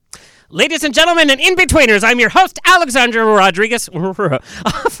Ladies and gentlemen and in-betweeners, I'm your host, Alexandra Rodriguez, for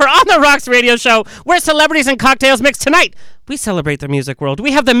On the Rocks radio show, where celebrities and cocktails mix tonight. We celebrate the music world.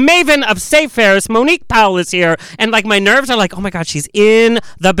 We have the maven of Safe Ferris, Monique Powell is here, and like my nerves are like, oh my God, she's in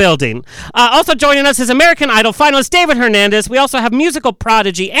the building. Also joining us is American Idol finalist David Hernandez. We also have musical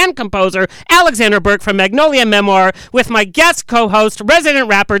prodigy and composer Alexander Burke from Magnolia Memoir, with my guest co-host, resident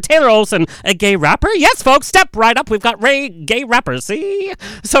rapper Taylor Olson, a gay rapper. Yes, folks, step right up. We've got gay rappers, see?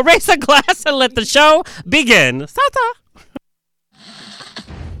 So raise a glass and let the show begin. Salsa.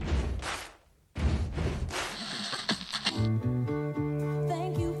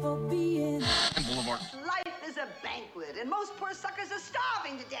 And most poor suckers are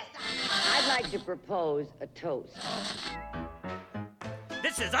starving to death. I'd like to propose a toast.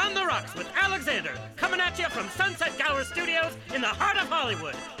 This is On the Rocks with Alexander, coming at you from Sunset Gower Studios in the heart of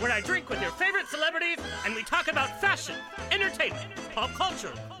Hollywood, where I drink with your favorite celebrities and we talk about fashion, entertainment, pop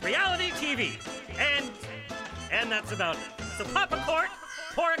culture, reality TV, and that's about it. So pop a cork,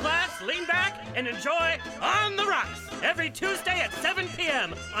 pour a glass, lean back, and enjoy On the Rocks every Tuesday at 7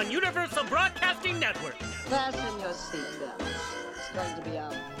 p.m. on Universal Broadcasting Network. Fasten your seatbelts. It's going to be a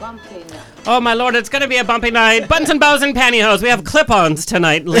bumpy night. Oh, my Lord, it's going to be a bumpy night. Buttons and bows and pantyhose. We have clip-ons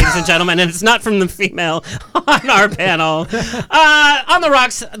tonight, ladies and gentlemen, and it's not from the female on our panel. On the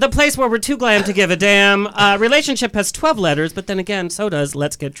Rocks, the place where we're too glam to give a damn. Relationship has 12 letters, but then again, so does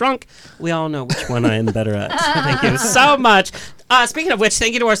Let's Get Drunk. We all know which one I am better at. Thank you so much. Speaking of which,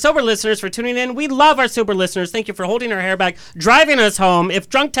 thank you to our sober listeners for tuning in. We love our sober listeners. Thank you for holding our hair back, driving us home. If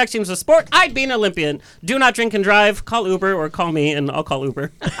drunk texting was a sport, I'd be an Olympian. Do not drink and drive. Call Uber or call me, and I'll call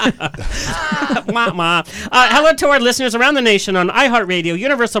Uber. Hello to our listeners around the nation on iHeartRadio,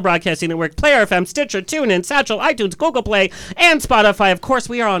 Universal Broadcasting Network, Player FM, Stitcher, TuneIn, Satchel, iTunes, Google Play, and Spotify. Of course,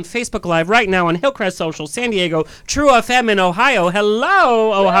 we are on Facebook Live right now on Hillcrest Social, San Diego, True FM in Ohio.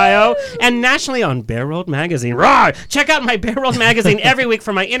 Hello, Ohio. And nationally on Bear Road Magazine. Rawr! Check out my Bear Road Magazine every week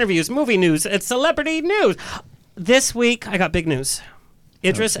for my interviews, movie news, and celebrity news. This week, I got big news.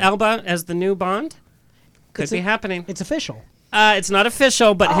 Idris Elba as the new Bond. Could be happening. It's official. It's not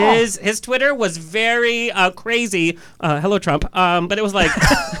official, but his Twitter was very crazy. Hello, Trump. But it was like,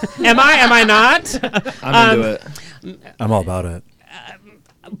 am I not? I'm into it. I'm all about it.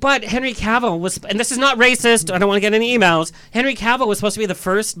 But Henry Cavill was, and this is not racist, I don't want to get any emails. Henry Cavill was supposed to be the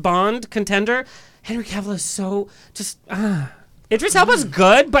first Bond contender. Henry Cavill is so just, Idris Elba's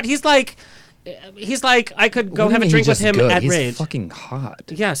good, but he's like, I could go have a drink with him at Rage. He's fucking hot.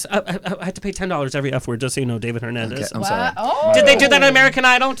 Yes, I had to pay $10 every F word, just so you know, David Hernandez. Okay, I'm sorry. Oh. Did they do that on American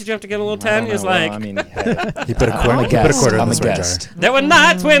Idol? Did you have to get a little 10? He's like, I mean, He put a quarter. He put a quarter in I'm the a sweat guest. jar. there were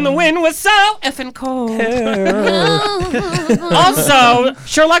nights when the wind was so effing cold. Also,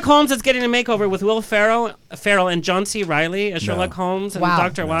 Sherlock Holmes is getting a makeover with Will Ferrell and John C. Reilly as Sherlock Holmes and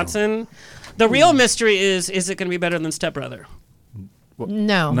Dr. Watson. The real mystery is it going to be better than Step Brother?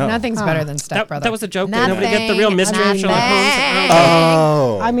 No, nothing's better than Step Brother. That was a joke. Did nobody get the real mystery of Sherlock Holmes?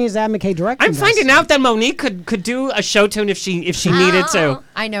 Oh. I mean, is that McKay directing? I'm finding out that Monique could do a show tune if she needed to.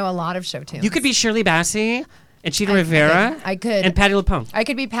 I know a lot of show tunes. You could be Shirley Bassey and Cheetah Rivera. I could. And Patti LuPone. I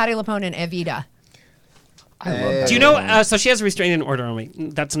could be Patti LuPone and Evita. I love Do you know? So she has a restraining order on me.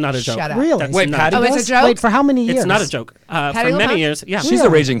 That's not a joke. Shut up. Really? That's Wait, not- Patti Oh, it's a joke? Wait, for how many years? It's not a joke. For LuPone? many years. Yeah. She's a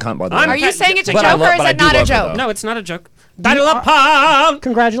raging cunt, by the way. Are you saying it's a But I joke love- or is but I it do not a love her, joke? though. No, it's not a joke. Patti LuPone.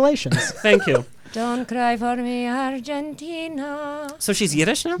 Congratulations. Thank you. Don't cry for me, Argentina. So she's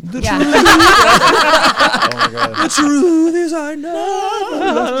Yiddish now? Yeah. The truth is I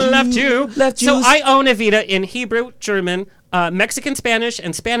know. Left you. So I own Evita in Hebrew, German, Mexican Spanish,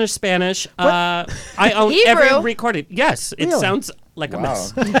 and Spanish. I own Hebrew? every recording. Yes, it Really? sounds like a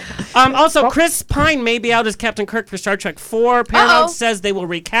mess. Also, Chris Pine may be out as Captain Kirk for Star Trek 4. Paramount says they will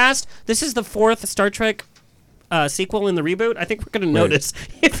recast. This is the 4th Star Trek sequel in the reboot. I think we're going to notice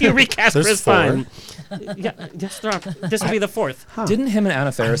if you recast There's Chris 4. Pine. Yes, there are. This will be the 4th. Didn't him and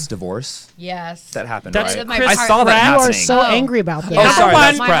Anna Faris divorce? Yes. That happened, That's right? Chris I saw that Pratt. You are happening. so angry about this. Oh, sorry, one.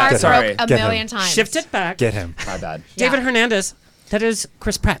 that's My Pratt. heart Sorry. broke a Get him. million times. Shift it back. Get him. My bad. David Yeah. Hernandez. That is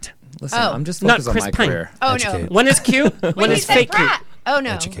Chris Pratt. Listen, Oh. I'm just Not focused on Chris my Pine. career. Oh, no. Educate. One is cute, one When you is said fake cute. Pratt. Oh,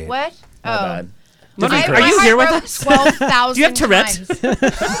 no. Educate. What? My Oh. bad. Monique, My are you heart here with broke us? 12,000 Do you have Tourette's? times.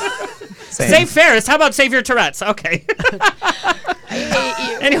 Save Ferris. How about save your Tourette's? Okay. I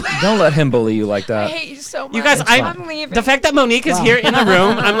hate you. Anyway, Don't let him bully you like I that. hate you so much. you guys, I'm leaving. the fact that Monique is here in the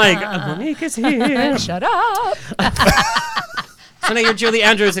room, I'm like, Monique is here. Shut up. So now you're Julie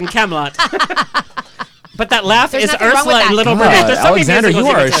Andrews in Camelot. But that laugh There's is nothing wrong with Ursula that. and Little God, Mermaid. There's so many Alexander, you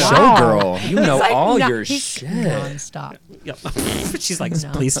musicals are a can do. showgirl. You know Like, all no, your he's shit. nonstop. Yep. She's like,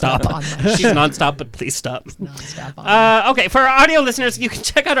 Non-stop please stop. on my She's shit. nonstop, but please stop. Nonstop on Okay, for our audio listeners, you can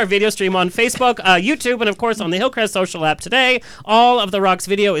check out our video stream on Facebook, YouTube, and of course on the Hillcrest social app today. All of the Rocks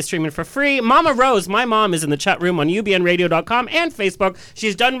video is streaming for free. Mama Rose, my mom, is in the chat room on ubnradio.com and Facebook.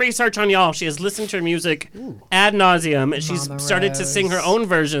 She's done research on y'all. She has listened to your music ad nauseum. She's Mama started to sing her Rose. own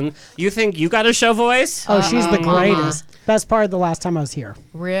version. You think you got a show voice? Oh, she's the greatest. Best part of the last time I was here.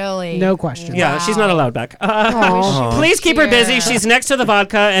 Really? No question. Yeah, she's not allowed back. Please keep her busy. She's next to the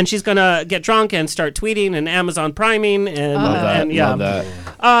vodka, and she's gonna get drunk and start tweeting and Amazon priming and, and yeah. Love that.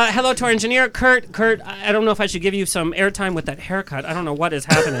 Hello to our engineer, Kurt. Kurt, I don't know if I should give you some airtime with that haircut. I don't know what is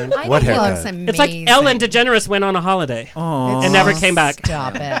happening. I What think it haircut? looks amazing. It's like Ellen DeGeneres went on a holiday and never came back.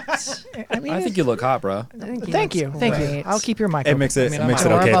 Stop it. I think you look hot, bro. Thank you. Thank you. great. I'll keep your mic. It makes it okay if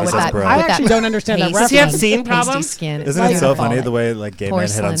adorable it with says that- bro. I with actually don't understand that pasty- Does he have reference. scene pasty problems? skin. Isn't it so Beautiful. funny the way like gay men hit on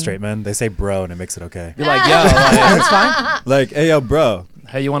Porcelain. straight men? They say bro and it makes it okay. You're like, yo, like, That's fine. Like, hey yo, bro,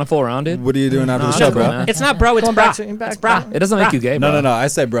 hey, you want to fool around, dude? what are you doing after the No, show, that's cool, bro? man. It's not bro, it's Going bra. back to- back- It's bra. It doesn't make you gay, bro. No. I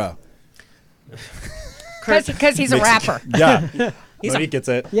say bro. Because he's a rapper. Yeah. He's Monique gets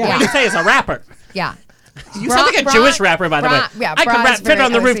it. Yeah. What you say is a rapper. Yeah. You sound like a Jewish rapper, by the way. Yeah, I can Bra rap is fit very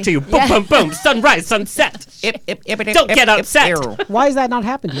on the roof OC. to you. Boom, Yeah. boom, boom. Sunrise, sunset. Don't get upset. Why has that not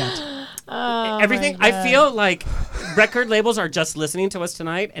happened yet? Everything. I feel like record labels are just listening to us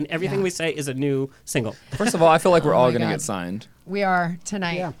tonight, and everything we say is a new single. First of all, I feel like we're all my going to God. get signed. We are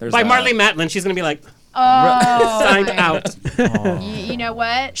tonight. Yeah. There's By that. Marley Matlin, she's going to be like, Oh, signed my- out. You know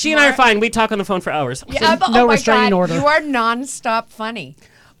what? She and I are fine. We talk on the phone for hours. Yeah, but, No oh my restraining God, order. You are nonstop funny.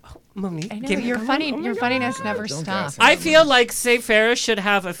 Monique, I know, give me you're a funny. moment. Your funniness never stops. I feel like Say Ferris should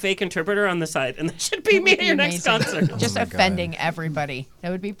have a fake interpreter on the side, and that should be me at your next Amazing. concert. Just my offending everybody.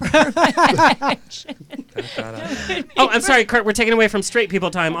 That would be perfect. Oh, I'm sorry, Kurt. We're taking away from straight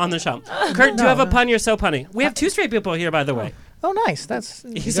people time on the show. Kurt, do you have a pun? You're so punny. We have two straight people here, by the way. Oh, nice. That's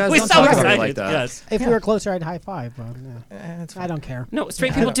He's guys always don't so talk about it excited. like that. Yes. If we were closer, I'd high five. But, I don't care. No,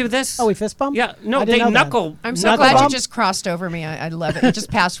 straight people do this. Oh, we fist bump? Yeah. No, I they didn't know that. knuckle. I'm so knuckle glad you bump. just crossed over me. I love it. You just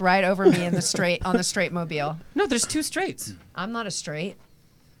passed right over me in the straight on the straight mobile. No, there's two straights. I'm not a straight.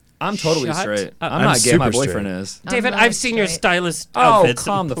 I'm totally Shut straight. up. I'm not gay. My super boyfriend straight. is. David, not I've seen your straight. stylist Oh, outfits.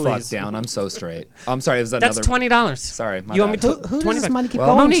 calm the fuck please. down. I'm so straight. I'm sorry. Is that That's another? $20. Sorry, my You want me bad. to? Who does 20 this bucks. money keep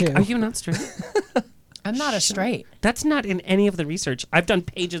Well, going Monique, to? are you not straight? I'm not a straight. That's not in any of the research. I've done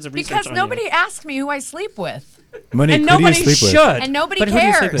pages of research Because on nobody you. asked me who I sleep with. Monique, And who do you nobody sleep should. with? And nobody But who do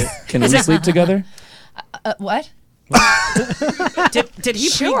you sleep cares. with? Can we sleep together? What? Did he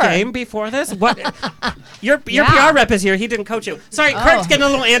Sure. pre-game before this? What? Your Yeah. PR rep is here. He didn't coach you. Sorry, Oh. Kurt's getting a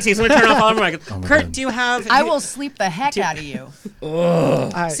little antsy. He's going to turn off all of my mics. Kurt, do you have... I will sleep the heck out of you.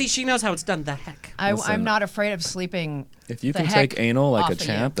 See, she knows how it's done. The heck. Listen. I'm not afraid of sleeping. If you the can heck take anal like off a of you.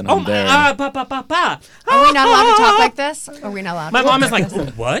 champ, then Oh, I'm there. ba. Are we not allowed to talk like this? Are we not allowed? My to? mom is like,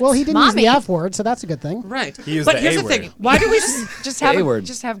 what? Well, he didn't use Mommy. the F word, so that's a good thing. Right. He used But the here's A the thing. word. Why do we... just have A-word.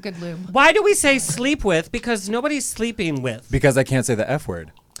 just have good lube. Why do we say sleep with? Because nobody's sleeping with. Because I can't say the F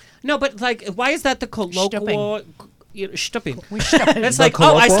word. No, but like, why is that the colloquial... Stupping. We should. It's like,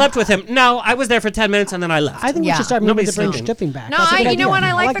 oh, I slept with him. No, I was there for 10 minutes and then I left. I think Yeah. we should start moving Nobody's to bring sleeping. stripping back. No, That's a good you know idea. what?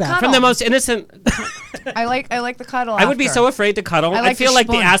 I like the that. cuddle. From the most innocent... I like the cuddle. I would be after. so afraid to cuddle. I I like feel to like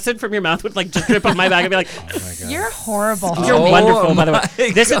the spoon. acid from your mouth would like just drip on my back and be like, You're horrible. you're Oh wonderful, by the way.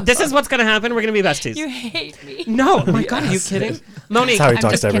 my This is what's going to happen. We're going to be besties. You hate me. No, oh my God, are you kidding? Monique, That's how he I'm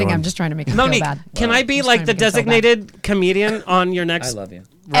talks just to kidding. everyone. I'm just trying to make you Monique, feel bad. can I be Just like trying the to make you feel bad. designated comedian on your next I love you. road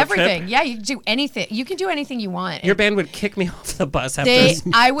Everything. trip? Yeah, you can do anything. You can do anything you want. Your band would kick me off the bus after They- this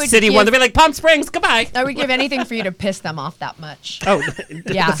I would City give- one. They'd be like, Palm Springs, goodbye. I would give anything for you to piss them off that much. Oh,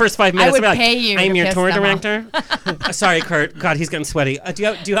 Yeah. the first 5 I minutes. would I'd be like, pay you I'm to your piss tour them off. director. Sorry, Kurt. God, he's getting sweaty.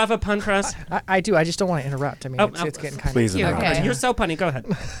 Do you have a pun for us? I do. I just don't want to interrupt. I mean, Oh, it's getting kind Please of. You. interrupt. Okay. You're so punny. Go ahead.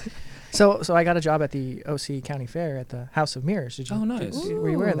 So I got a job at the OC County Fair at the House of Mirrors. Did you? Oh, nice. Were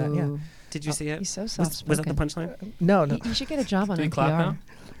you aware of that? Yeah. Did you see it? He's so Was that the soft-spoken. punchline? No, no. You should get a job on Do we NPR. clap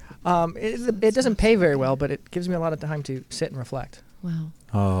now? It doesn't pay very well, but it gives me a lot of time to sit and reflect. Wow.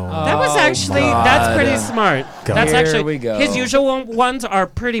 Oh. That was actually, that's pretty smart. Go. That's Here actually, we go. his usual ones are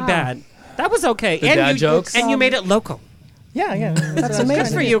pretty bad. That was okay. The and dad you, jokes? And you made it local. Yeah, yeah. That's Good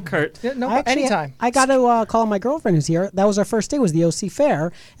amazing. for you, Kurt. Yeah, no, Actually, anytime. I got to call my girlfriend who's here. That was our first day. Was the OC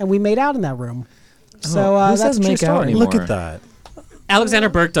Fair, and we made out in that room. So Who that's says a true make out story. anymore? Look at that. Alexander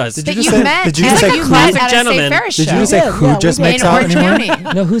Burke does. Did That you you just say- met did you at just a say you who? met Classic at a gentleman. State Ferris Did show. you say Yeah, who yeah, just we did. makes in out Orange anymore?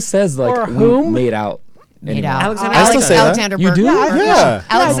 County. No, who says like Or who whom? made out? made out. Alexander- I still say that. Alexander You Burke. do? Yeah. Yeah,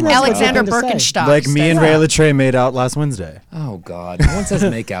 I think that's Alexander a good thing to say. Birkenstock. Like me and Ray Latre made out last Wednesday. Oh God, no one says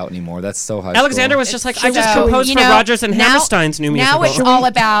make out anymore. That's so high. Alexander school. was just like, I just So, composed you for know, Rodgers and now- Hammerstein's new musical. Now it's all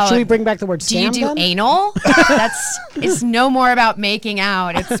about. Should we bring back the word Do you scam do then? anal? It's no more about making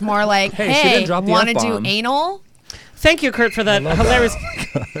out. It's more like, Hey, she hey, didn't drop the want to do F-bomb. anal? Thank you, Kurt, for that hilarious.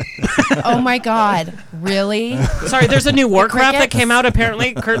 Oh my God, really? Sorry, there's a new Warcraft that crickets? came out.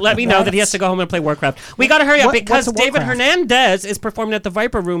 Apparently, Kurt let me know that he has to go home and play Warcraft. We got to hurry up What- because what's a David Warcraft? Hernandez is performing at the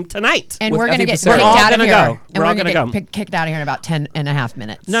Viper Room tonight. And With we're gonna Effie get Pacific. kicked We're all out of gonna here. go. And We're all we're gonna gonna go. get kicked out of here in about 10.5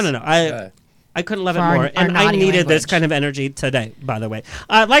 minutes. No. Okay. I couldn't love it For our- more, our and I naughty needed this language. kind of energy today. By the way,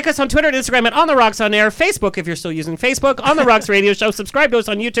 like us on Twitter and Instagram at On the Rocks on Air, Facebook if you're still using Facebook, On the Rocks Radio Show. Subscribe to us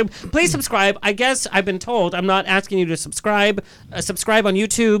on YouTube. Please subscribe. I guess I've been told I'm not asking you to subscribe. Subscribe on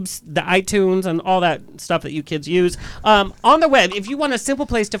YouTube's, the iTunes, and all that stuff that you kids use. On the web, if you want a simple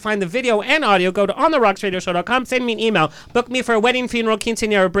place to find the video and audio, go to ontherocksradioshow.com. Send me an email. Book me for a wedding, funeral,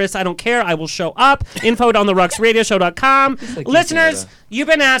 quinceañera, bris. I don't care. I will show up. Info at ontherocksradioshow.com. Listeners, you've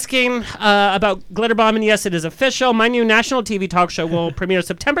been asking about Glitter Bomb, and yes, it is official. My new national TV talk show will premiere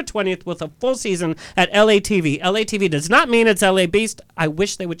September 20th with a full season at LATV. LATV does not mean it's LA based. I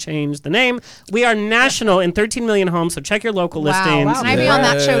wish they would change the name. We are national in 13 million homes, so check your local listings. Wow. Can I be on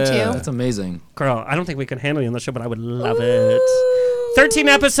that show too? That's amazing. Girl, I don't think we can handle you on the show, but I would love it. 13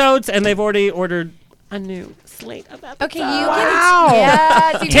 episodes, and they've already ordered a new slate of episodes. Okay, you can.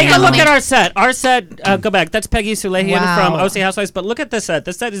 Yes, you Take can a look me. at our set. Our set, go back. That's Peggy Sulahian Wow. from OC Housewives. But look at this set.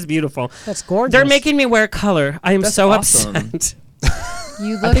 This set is beautiful. That's gorgeous. They're making me wear color. I am That's so awesome. upset.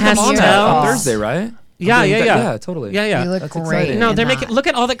 You look I'm on that beautiful. on Thursday, right? Yeah, yeah, yeah. Yeah, totally. Yeah, yeah. You look That's great. exciting. No, in they're that. making. Look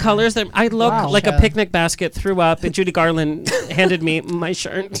at all the colors. I look Wow. like a Show. picnic basket. Threw up, and Judy Garland handed me my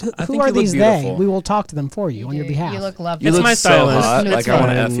shirt. I Who think are you look these they? beautiful. We will talk to them for you on your You behalf. look lovely. You It's look my so stylist. hot. It's Like I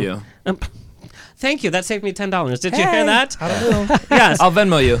want to fine. F you. Thank you. That saved me $10. Did you hear that? I don't know. Yes. I'll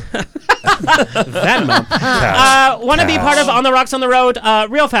Venmo you. Venmo. Want to be part of On the Rocks on the Road?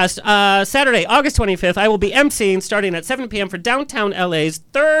 Real fast. Saturday, August 25th, I will be emceeing starting at 7 p.m. for downtown LA's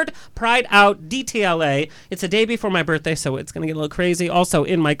third Pride Out DTLA. It's a day before my birthday, so it's going to get a little crazy. Also,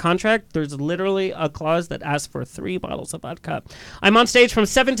 in my contract, there's literally a clause that asks for 3 bottles of vodka. I'm on stage from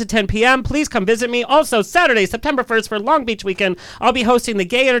 7 to 10 p.m. Please come visit me. Also, Saturday, September 1st for Long Beach weekend, I'll be hosting the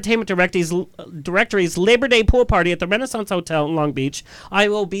Gay Entertainment Directory's Labor Day pool party at the Renaissance Hotel in Long Beach. I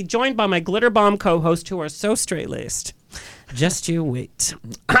will be joined by my Glitter Bomb co-host who are so straight-laced. Just you wait.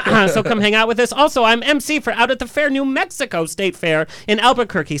 So come hang out with us. Also, I'm MC for Out at the Fair, New Mexico State Fair in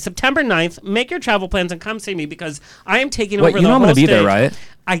Albuquerque, September 9th. Make your travel plans and come see me because I am taking Wait, over you the know I'm whole gonna be there, stage. right?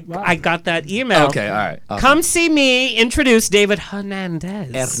 I got that email. Okay, all right. Awesome. Come see me introduce David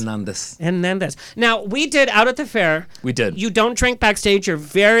Hernandez. Hernandez. Now, we did Out at the Fair. We did. You don't drink backstage. You're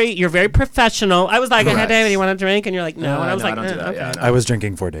very professional. I was like, hey, Correct. David, you want to drink? And you're like, no. And I was like, I don't do that. okay. Yeah, I was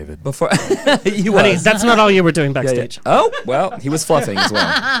drinking for David. Before you Honey, was. that's not all you were doing Yeah, yeah. backstage. Oh, well, he was fluffing as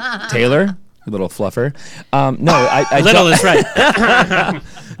well. Taylor, a little fluffer. No, I Little don't, is right.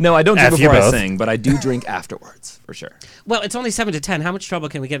 no, I don't F drink you before I both. sing, but I do drink afterwards for sure. Well, it's only 7 to 10. How much trouble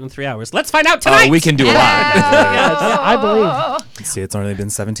can we get in 3 hours? Let's find out tonight. We can do a lot. Yeah, I believe. See, it's only been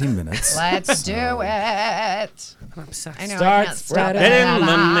 17 minutes. Let's do it. I'm obsessed. I know. Start I can't stop spreading it. In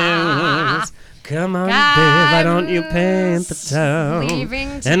the news. Come on, babe, why don't you paint the town?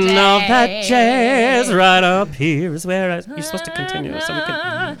 Leaving And all that today. jazz right up here is where you're supposed to continue. So we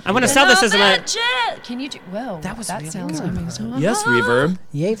can. I want to sell this as an. Can you do? Whoa, That was really sounds good. amazing. Yes, reverb.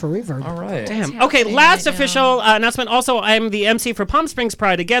 Yay for reverb. All right. Damn. What's Okay, happening last right now? official announcement. Also, I'm the MC for Palm Springs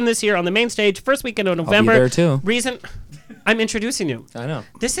Pride again this year on the main stage, first weekend of November. there too. Reason. I'm introducing you. I know.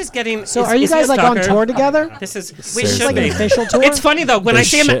 This is getting. So are you guys like on tour together? This is. We Seriously. should Like be. an official tour? It's funny though when They I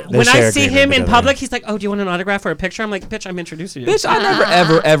see him share- they when I share see agreement him in together. public. He's like, "Oh, do you want an autograph or a picture?" I'm like, "Bitch, I'm introducing you." Bitch, I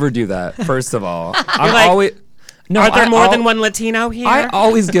never ever do that. First of all, I'm like, always. No, Are there I more al- than one Latino here? I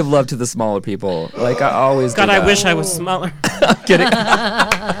always give love to the smaller people. Like I always. God, do I that. wish I was smaller. Kidding.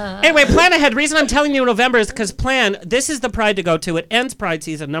 Anyway, plan ahead. Reason I'm telling you in November is because this is the Pride to go to. It ends Pride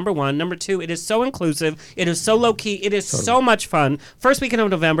season, number 1. Number 2, it is so inclusive. It is so low key. It is so much fun. First weekend of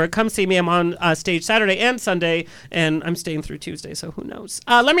November. Come see me. I'm on stage Saturday and Sunday, and I'm staying through Tuesday, so who knows?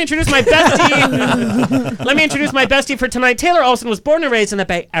 Let me introduce my bestie. Let me introduce my bestie for tonight. Taylor Olson was born and raised in the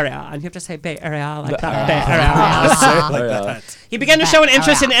Bay Area. And you have to say Bay Area like that. Bay Area. He began to show an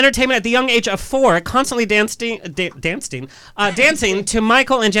interest in entertainment at the young age of 4, constantly dancing to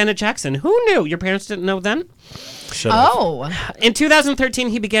Michael and Janet Jackson. Who knew? Your parents didn't know then? Oh, In 2013,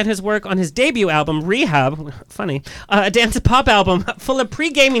 he began his work on his debut album, Rehab. Funny. A dance pop album full of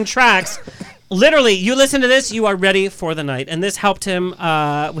pre-gaming tracks. Literally, you listen to this, you are ready for the night. And this helped him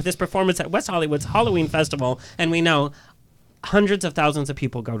with his performance at West Hollywood's Halloween Festival. And we know hundreds of thousands of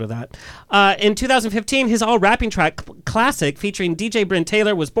people go to that. In 2015, his all-rapping track, Classic, featuring DJ Bryn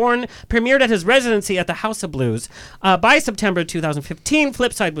Taylor, was born, premiered at his residency at the House of Blues. By September 2015,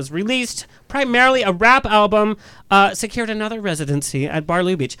 Flipside was released, primarily a rap album, secured another residency at Bar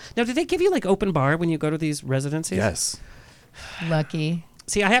Lubitsch. Now, do they give you, like, open bar when you go to these residencies? Yes. Lucky.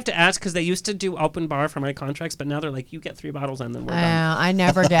 See, I have to ask because they used to do open bar for my contracts, but now they're like, you get 3 bottles and then we're done. I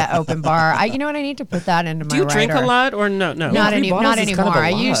never get open bar. You know what? I need to put that into my Do you drink a rider. lot or no? No. Not, Three not bottles is anymore. kind of a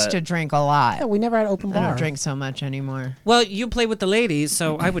I lot. used to drink a lot. Yeah, we never had open I bar. don't drink so much anymore. Well, you play with the ladies,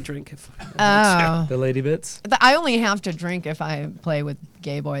 so I would drink if. Oh. The lady bits. I only have to drink if I play with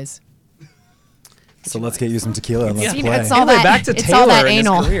gay boys. So let's get you some tequila and let's See, play. it's all Anyway, that, back to it's Taylor all that and his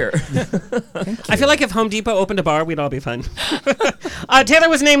anal. career. I feel like if Home Depot opened a bar, we'd all be fine. Taylor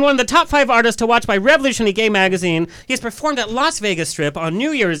was named one of the top 5 artists to watch by Revolutionary Gay Magazine. He's performed at Las Vegas Strip on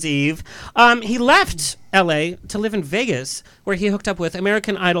New Year's Eve. He left L.A. to live in Vegas, where he hooked up with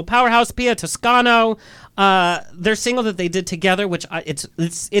American Idol powerhouse Pia Toscano. Their single that they did together, which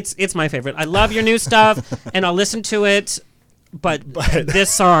it's my favorite. I love your new stuff, and I'll listen to it. But this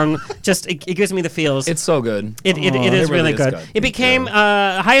song just it gives me the feels. It's so good. It is really good. good. It became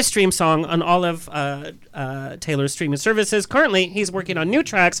highest stream song on all of Taylor's streaming services. Currently, he's working on new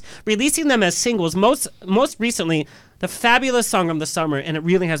tracks, releasing them as singles. Most recently, the fabulous song of the summer, and it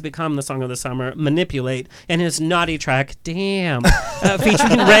really has become the song of the summer, "Manipulate," and his naughty track, "Damn,"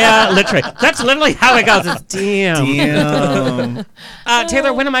 featuring Rhea Littre. That's literally how it goes. It's damn.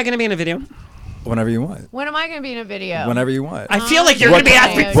 Taylor, when am I going to be in a video? Whenever you want. When am I going to be in a video? Whenever you want. I feel like you're going to be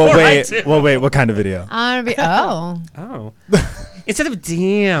asking Well, before I do. Well, wait. What kind of video? I'm going to be, oh. Oh. Instead of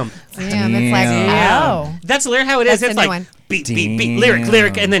damn. Damn, it's like, oh. That's literally how it is. That's It's a new like one. beat,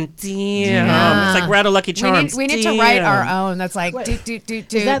 lyric, and then damn. It's like we're at a Lucky Charms. We need to write our own. That's like, do. that- You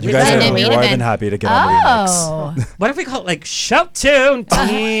guys Then are it more than happy to get on the remix. Oh. What if we call it like shout tune?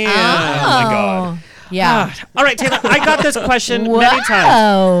 Damn. Oh my God. Yeah. All right, Taylor, I got this question many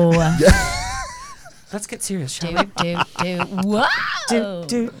times. Whoa. Let's get serious, shall we? Whoa.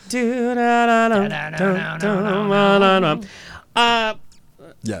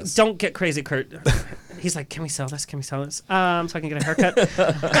 Yes. Don't get crazy, Kurt. He's like, can we sell this? Can we sell this? So I can get a haircut.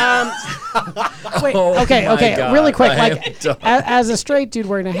 Wait, Oh okay, my okay, God, really quick. I Like, am done. as a straight dude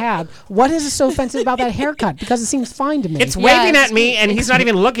wearing a hat, what is so offensive about that haircut? Because it seems fine to me. It's Yeah, waving it's- at me, and he's not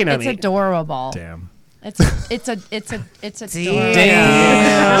even looking at It's me. adorable. Damn. It's adorable.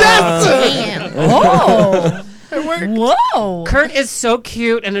 Damn. Damn. Oh. Whoa. Kurt is so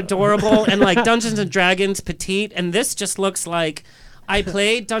cute and adorable and like Dungeons and Dragons petite, and this just looks like I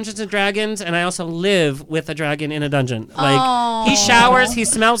play Dungeons and Dragons and I also live with a dragon in a dungeon. Like he showers, he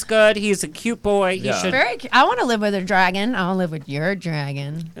smells good, he's a cute boy. He Yeah. should Very cute. I want to live with a dragon. I want to live with your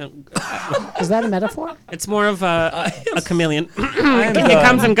dragon. Is that a metaphor? It's more of a chameleon. It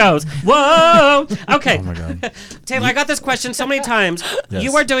comes and goes. Whoa. Okay. Oh my God. Taylor, I got this question so many times. Yes.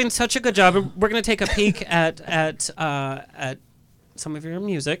 You are doing such a good job. We're going to take a peek at some of your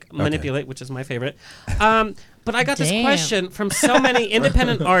music, Manipulate, which is my favorite. But I got this Damn. question from so many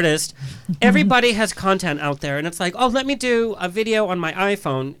independent artists. Everybody has content out there, and it's like, oh, let me do a video on my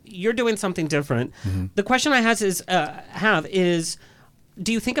iPhone. You're doing something different. The question I have is,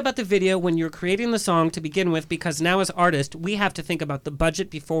 do you think about the video when you're creating the song to begin with? Because now as artists, we have to think about the budget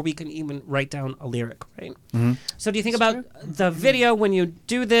before we can even write down a lyric, right? So do you think about the video when you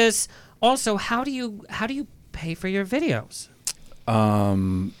do this? Also, how do you pay for your videos?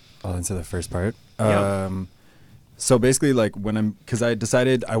 I'll answer the first part. Yeah. So basically, like because I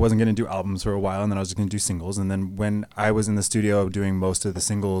decided I wasn't going to do albums for a while, and then I was just going to do singles. And then when I was in the studio doing most of the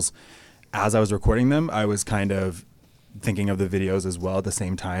singles, as I was recording them, I was kind of thinking of the videos as well at the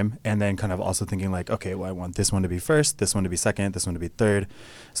same time, and then kind of also thinking like, okay, well, I want this one to be first, this one to be second, this one to be third.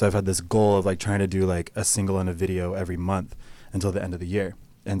 So I've had this goal of like trying to do like a single and a video every month until the end of the year.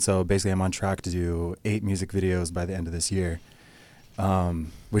 And so basically, I'm on track to do 8 music videos by the end of this year.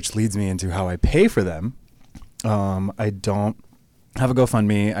 Which leads me into how I pay for them. I don't have a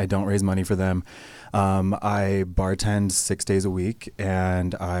GoFundMe. I don't raise money for them. I bartend 6 days a week,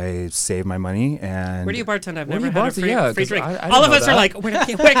 and I save my money. And Where do you bartend? I've Where do never you had a bartend? free, Yeah, free 'cause drink. I didn't All of know us are that. like, where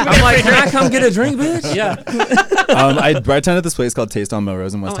can we I'm like, can I come get a drink, bitch? Yeah. I bartend at this place called Taste on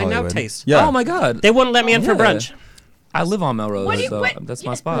Melrose in West I know Hollywood. Taste. Yeah. Oh my God. They wouldn't let me in for Yeah. brunch. I live on Melrose, What do you- so what- that's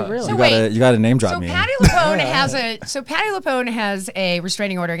my yeah, spot. really? So You wait. gotta name drop So me. Patty LuPone has a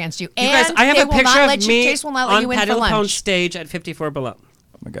restraining order against you. You And guys, I have they a will picture not of let you, me Chase will not let on you in Patty for LuPone's lunch. stage at 54 Below.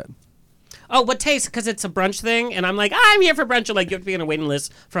 Oh my God. oh, what taste? Because it's a brunch thing. And I'm like, I'm here for brunch. You're like, you have to be on a waiting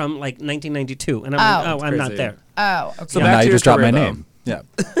list from like 1992. And I'm like, oh, I'm not crazy. there. Oh, okay. So And back now to you your just dropped story, my though. name. Yeah.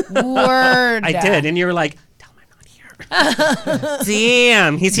 Word. I did. And you were like, tell him I'm not here.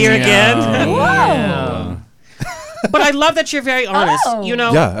 Damn, he's here again. Yeah. But I love that you're very honest. Oh. You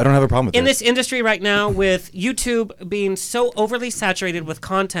know, Yeah, I don't have a problem with in it. this industry right now, with YouTube being so overly saturated with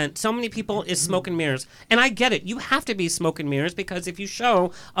content, so many people is smoke and mirrors. And I get it. You have to be smoke and mirrors, because if you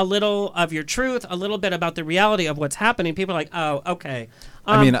show a little of your truth, a little bit about the reality of what's happening, people are like, oh, okay.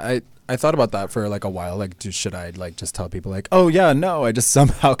 I mean, I thought about that for like a while. Like, should I like just tell people like, oh yeah, no, I just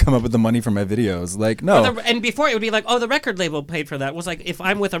somehow come up with the money for my videos? Like, no. And before it would be like, oh, the record label paid for that. It was like, if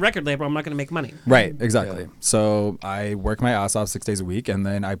I'm with a record label, I'm not going to make money. Right, exactly. So I work my ass off 6 days a week, and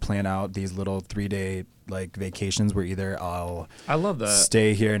then I plan out these little 3-day like vacations where either I'll I love that.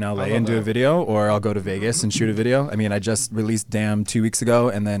 stay here in LA love and do a that. video, or I'll go to Vegas and shoot a video. I mean, I just released Damn 2 weeks ago,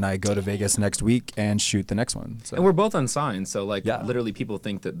 and then I go to Vegas next week and shoot the next one. So And we're both unsigned, so like Yeah. literally people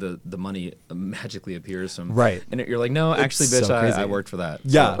think that the money magically appears from Right. and you're like, no, actually, It's bitch, so crazy. I worked for that.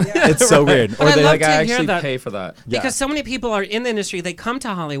 yeah, So- it's so weird. But I they love like to I hear actually that. pay for that. Yeah. Because so many people are in the industry, they come to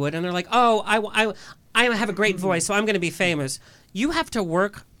Hollywood and they're like, oh, I have a great voice, so I'm going to be famous. You have to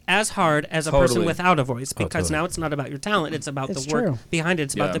work as hard as a person Totally. without a voice, because totally. now it's not about your talent, it's about It's the work true. behind it,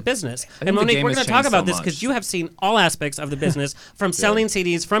 it's about Yeah. the business. think And the Monique, game we're has going to talk changed about so this because much. you have seen all aspects of the business, from selling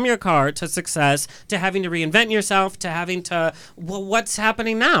CDs from your car to success to having to reinvent yourself to having to, well, what's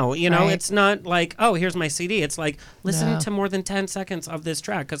happening now? You know, Right. it's not like, oh, here's my CD. It's like, listen No. to more than 10 seconds of this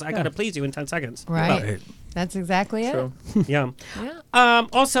track, because I got to please you in 10 seconds. Right. Right. That's exactly it. True. Yeah.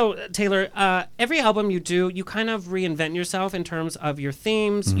 Also, Taylor, every album you do, you kind of reinvent yourself in terms of your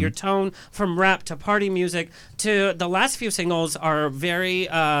themes, your tone, from rap to party music to the last few singles are very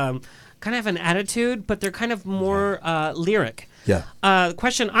kind of an attitude, but they're kind of more lyric. Yeah. The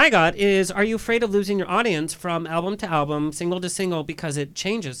question I got is, are you afraid of losing your audience from album to album, single to single, because it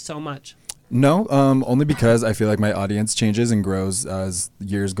changes so much? No, only because I feel like my audience changes and grows as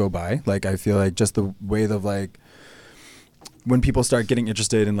years go by. Like, I feel like just the way of like when people start getting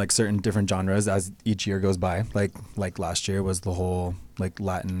interested in like certain different genres as each year goes by, like last year was the whole like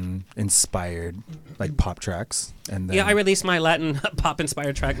Latin inspired like pop tracks, and then Yeah, I released my Latin pop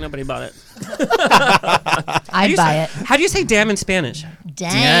inspired track. Nobody bought it. I'd buy it. How do you say damn in Spanish?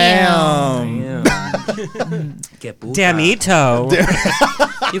 Damn. Damito.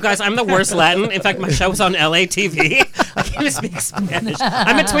 You guys, I'm the worst Latin. In fact, my show was on LA TV. I can't even speak Spanish.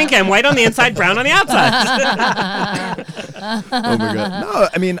 I'm a twink. I'm white on the inside, brown on the outside. oh my god. No,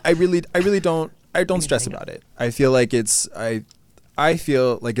 I mean, I really don't stress about it. I feel like I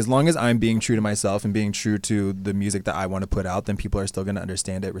feel like as long as I'm being true to myself and being true to the music that I want to put out, then people are still going to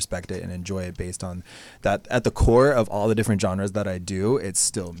understand it, respect it, and enjoy it based on that. At the core of all the different genres that I do, it's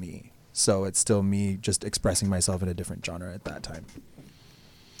still me. So it's still me just expressing myself in a different genre at that time.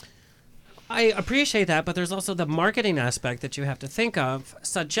 I appreciate that, but there's also the marketing aspect that you have to think of,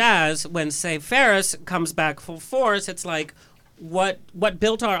 such as when, say, Ferris comes back full force, it's like, what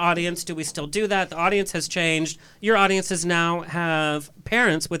built our audience? Do we still do that? The audience has changed. Your audiences now have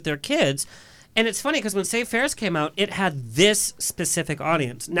parents with their kids. And it's funny because when Save Ferris came out, it had this specific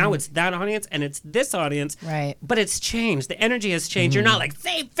audience. Now it's that audience and it's this audience. Right. But it's changed. The energy has changed. You're not like,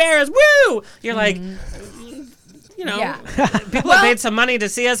 Save Ferris, woo! You're like, you know, Yeah. people have paid some money to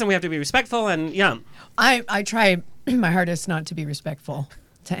see us and we have to be respectful. And yeah, I try my hardest not to be respectful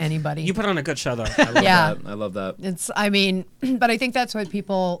to anybody. you put on a good show though. yeah. I love that. It's, I mean, but I think that's what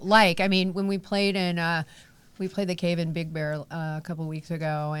people like. I mean, when we played the Cave in Big Bear a couple weeks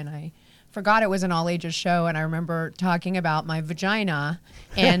ago, and I forgot it was an all ages show, and I remember talking about my vagina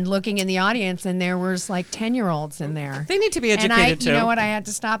and looking in the audience, and there was like 10-year-olds in there. They need to be And educated too. you know what? I had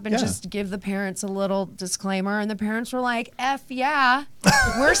to stop and Yeah. just give the parents a little disclaimer, and the parents were like, "F yeah,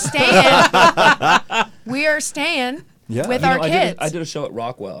 we're staying. We are staying." Yeah. With You our kids. I did a show at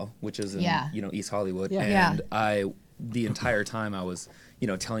Rockwell, which is in Yeah. East Hollywood, Yeah. and the entire time I was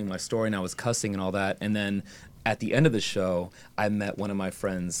telling my story and I was cussing and all that, and then at the end of the show I met one of my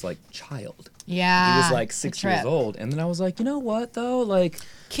friends' like child. Yeah. He was like the 6 years trip. old, and then I was like, you know what though, like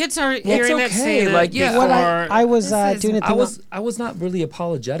Kids are hearing it, okay, saying it like, yeah. before. What I was This is- doing a thing. I was not really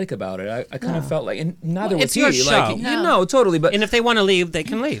apologetic about it. I kind of felt like, and neither Well, was it's your he. show. Like, No. totally. But and if they want to leave, they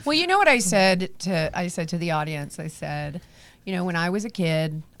can leave. Well, you know what I said to the audience? I said, when I was a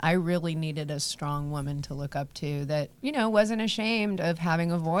kid, I really needed a strong woman to look up to that, wasn't ashamed of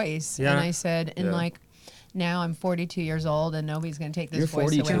having a voice. Yeah. And I said, Yeah. now I'm 42 years old and nobody's going to take this You're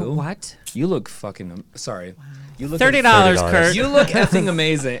voice 42? away. What? you look fucking. Sorry, you look $30, $30. Kurt. You look effing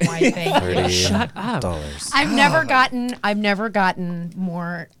amazing. Why, thank you. Shut up. $30. I've never gotten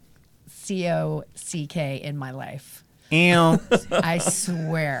more C-O-C-K in my life. Ew. I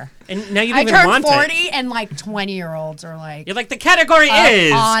swear. And now you I don't even turned want 40 it. and like 20-year-olds are like, You're like, the category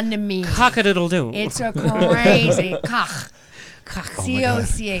is on me. cock-a-doodle-doo. It's a crazy cock. Cock.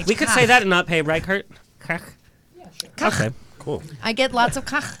 C-O-C-H. We could say that and not pay, right, Kurt? Cock. Okay. Cool. I get lots of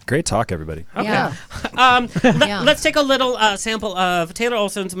cock. Great talk, everybody. Yeah. Let's take a little sample of Taylor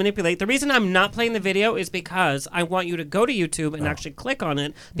Olson's Manipulate. The reason I'm not playing the video is because I want you to go to YouTube and actually click on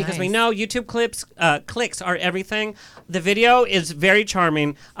it, because we Nice. know YouTube clicks are everything. The video is very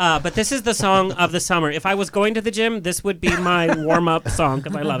charming, but this is the song of the summer. If I was going to the gym, this would be my warm-up song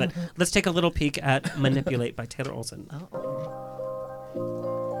because I love it. Let's take a little peek at Manipulate by Taylor Olson.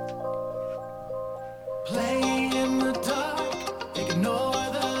 Play in the dark, ignore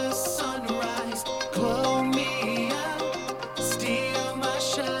the sunrise, glow me out, steal my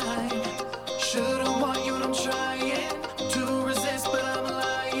shine. Shouldn't want you, and I'm trying to resist, but I'm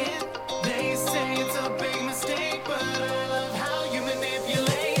lying. They say it's a big mistake, but I love how you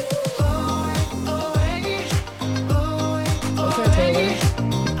manipulate. Okay,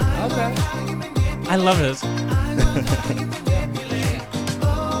 Taylor. Okay. I love this.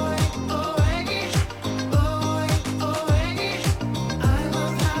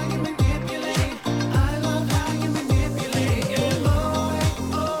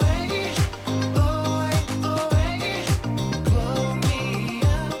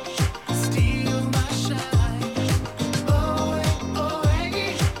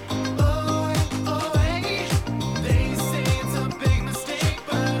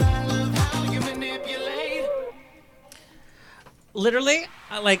 Literally,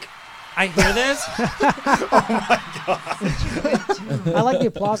 I hear this. I like the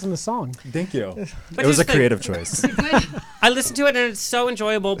applause in the song. Thank you. But It was here's a the creative choice. I listen to it and it's so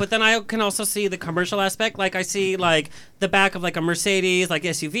enjoyable, but then I can also see the commercial aspect. Like I see the back of a Mercedes,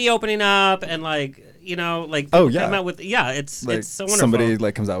 SUV opening up, and Oh, yeah. come out with it's so wonderful.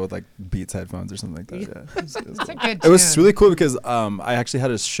 Somebody comes out with Beats headphones or something like that. Yeah. It's a good It was tune. really cool because I actually had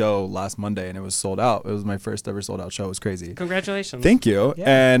a show last Monday and it was sold out. It was my first ever sold out show. It was crazy. Congratulations. Thank you.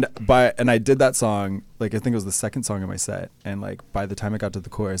 Yeah. And I did that song, I think it was the second song in my set, and by the time I got to the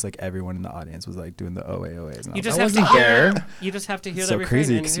chorus, everyone in the audience was doing the OAs. And You I just was have to wasn't hear. there. You just have to hear so the refrain.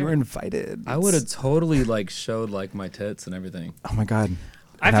 crazy and because you you were hear- invited. I would have totally showed my tits and everything. Oh my god.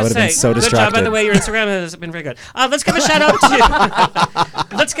 I And have would to have say, been so good distracted. job. By the way, your Instagram has been very good. Let's give a shout out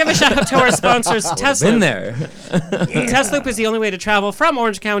to let's give a shout out to our sponsors, Tesla. Been there. Tesloop is the only way to travel from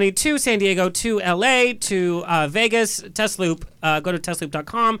Orange County to San Diego to LA to Vegas. Tesloop, go to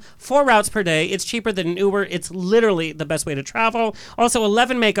tesloop.com. 4 routes per day. It's cheaper than an Uber. It's literally the best way to travel. Also,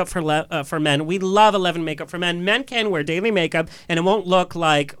 11 makeup for men. We love 11 makeup for men. Men can wear daily makeup and it won't look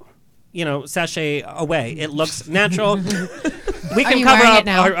like, sachet away. It looks natural. We can you cover wearing up it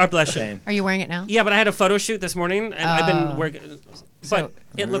now? our blush shame. Are you wearing it now? Yeah, but I had a photo shoot this morning and I've been working. But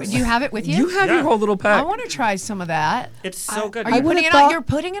it looks. Do you have it with you? You have Yeah. your whole little I pack. want to try some of that. It's so good. Are you would've putting it thought- on? You're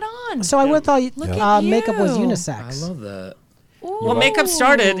putting it on. So I would have thought at makeup was you. unisex. I love that. Well, makeup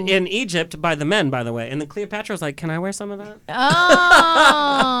started in Egypt by the men, by the way, and then Cleopatra was like, "Can I wear some of that?"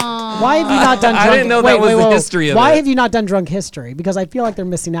 Oh. Why have you not done? I Drunk, didn't know wait, that was wait, the wait, history of Why it. have you not done drunk history? Because I feel like they're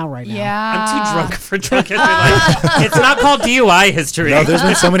missing out right now. Yeah. I'm too drunk for drunk history. It's not called DUI history. No, there's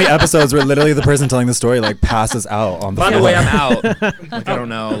been so many episodes where literally the person telling the story passes out on the By the floor. way, I'm out. I don't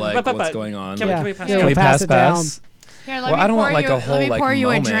know But- what's going on. Can Yeah. we pass Yeah, it Can we'll we pass pass it down. Here, Well, I don't want pour a whole let me pour you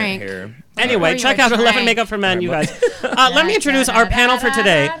a moment drink. here. Anyway, Pour you check a out 11 drink. Makeup for Men, you guys. Let me introduce our panel for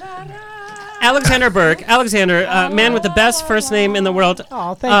today. Alexander Burke. Alexander, man with the best first name in the world.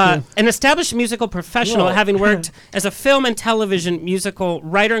 Oh, thank you. An established musical professional, Whoa. having worked as a film and television musical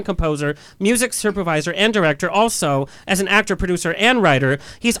writer and composer, music supervisor and director, also as an actor, producer, and writer.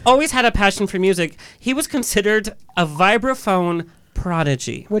 He's always had a passion for music. He was considered a vibraphone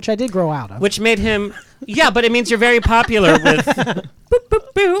prodigy, Which I did grow out of. which made him, yeah, but it means you're very popular with boop,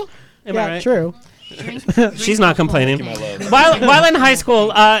 boop, boo. Am I yeah, right? true. She's not complaining. While in high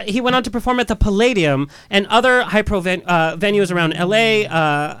school, he went on to perform at the Palladium and other high-pro venues around LA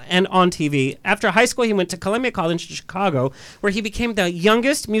and on TV. After high school, he went to Columbia College in Chicago, where he became the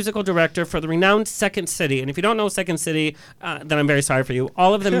youngest musical director for the renowned Second City. And if you don't know Second City, then I'm very sorry for you.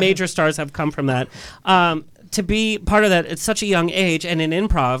 All of the major stars have come from that. To be part of that at such a young age and in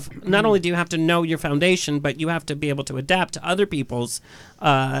improv, not only do you have to know your foundation, but you have to be able to adapt to other people's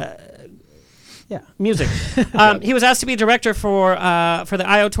Music. He was asked to be director for the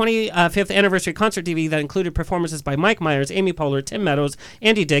IO 25th anniversary concert DVD that included performances by Mike Myers, Amy Poehler, Tim Meadows,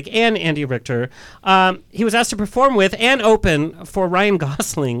 Andy Dick, and Andy Richter. He was asked to perform with and open for Ryan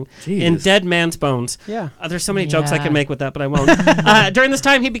Gosling in Dead Man's Bones. Yeah. There's so many jokes I can make with that, but I won't. During this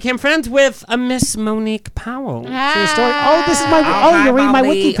time, he became friends with Miss Monique Powell. True story. Oh, this is my. Oh, you're reading my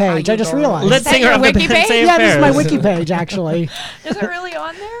wiki page. I just realized. Lead singer of the wiki band page? Save Yeah, this is my Ferris. wiki page actually. Is it really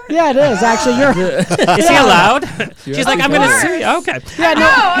on there? Yeah, it is actually. You're. Is he allowed? She's like, I'm going to sue you. Okay. Yeah, no.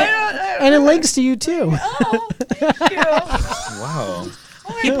 I don't And it links to you too. Oh, thank you. Wow.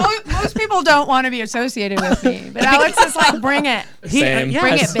 Most people don't want to be associated with me, but Alex is like, bring it. Same.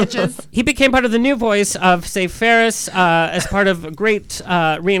 Bring it, bitches. He became part of the new voice of Save Ferris as part of a great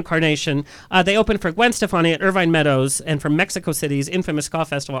reincarnation. They opened for Gwen Stefani at Irvine Meadows and for Mexico City's infamous Ska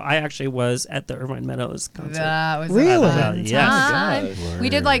Festival. I actually was at the Irvine Meadows concert. That was Really? a fun Yes. time. We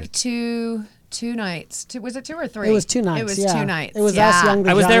did like two nights. Was it 2 or 3? It was 2 nights. It was yeah. 2 nights. It was yeah. us, Young the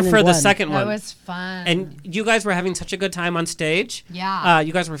I was there Giant, for and the Glenn. second That one. was fun. And you guys were having such a good time on stage. Yeah.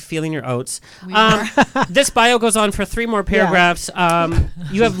 You guys were feeling your oats. We were. This bio goes on for 3 more paragraphs.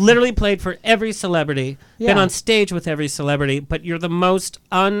 You have literally played for every celebrity, been Yeah. on stage with every celebrity, but you're the most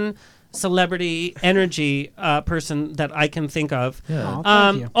celebrity energy person that I can think of. Oh,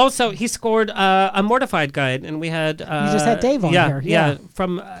 thank you. Also, he scored a Mortified guide, and we had. You just had Dave on here, yeah.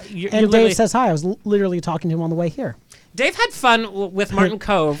 From you're And literally- Dave says hi. I was literally talking to him on the way here. Dave had fun with Martin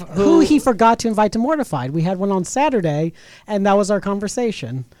Cove, Who he forgot to invite to Mortified. We had one on Saturday, and that was our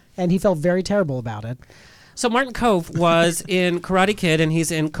conversation. And he felt very terrible about it. So Martin Cove was in Karate Kid, and he's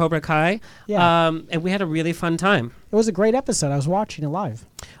in Cobra Kai. Yeah. And we had a really fun time. It was a great episode. I was watching it live.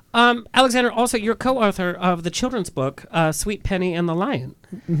 Alexander, also, you're co-author of the children's book, Sweet Penny and the Lion.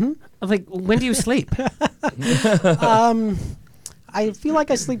 Mm-hmm. Like, when do you sleep? I feel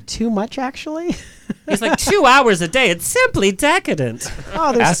like I sleep too much, actually. It's like 2 hours a day. It's simply decadent.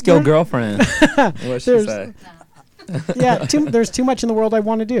 Oh, Ask your girlfriend. What'd she there's- say? Yeah, there's too much in the world I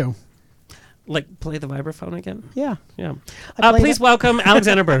want to do. Like, play the vibraphone again? Yeah. Yeah. I played Please it- welcome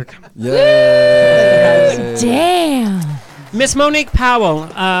Alexander Burke. Yay! Damn. Miss Monique Powell,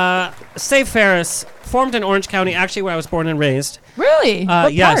 Save Ferris, formed in Orange County, actually where I was born and raised. Really?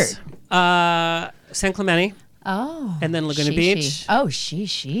 What Yes. part? San Clemente. Oh. And then Laguna she. Beach. Oh,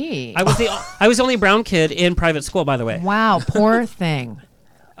 she. I was the only brown kid in private school, by the way. Wow, poor thing.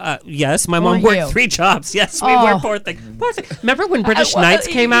 Yes, my Who mom are worked you? 3 jobs. Yes, we Oh. were poor thing. Poor thing. Remember when British Knights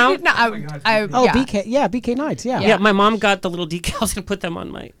came out? No, Oh, yeah. BK. Yeah, BK Nights. Yeah. Yeah, my mom got the little decals and put them on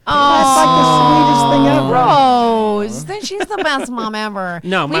my. That's like the sweetest thing ever. Rose. Then she's the best mom ever.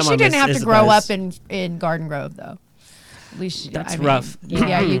 No, my At least mom she didn't is- have is to the grow best. up in Garden Grove, though. At least That's I mean, rough.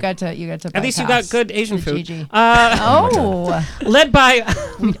 Yeah, you got to. At least you got good Asian with food. Gigi. Oh. Led by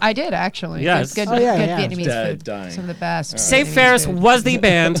I did actually. Yes. Good, Oh, yeah, good yeah. Vietnamese Dead, food. dying. Some of the best. Save Vietnamese Ferris food. was the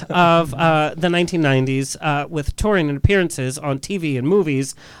band of the 1990s with touring and appearances on TV and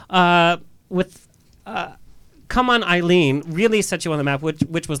movies with Come On Eileen really set you on the map,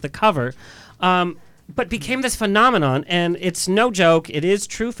 which was the cover. But became this phenomenon, and it's no joke, it is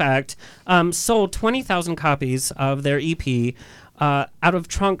true fact, sold 20,000 copies of their EP out of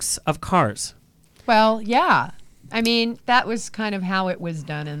trunks of cars. Well, yeah. I mean, that was kind of how it was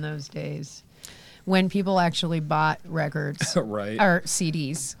done in those days, when people actually bought records Right. or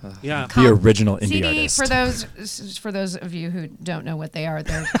CDs. Yeah. The original indie CD artist. for those of you who don't know what they are,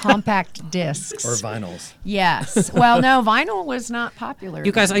 they're compact discs. Or vinyls. Yes. Well, no, vinyl was not popular.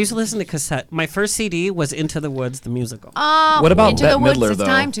 You guys, I used to listen to cassette. My first CD was Into the Woods, the musical. What about Into Bette the woods, Midler, it's though?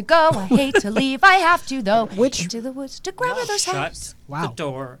 time to go. I hate to leave. I have to though. Which- Into the woods to grandmother's house. Shut the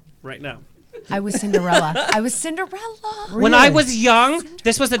door right now. I was Cinderella. When I was young,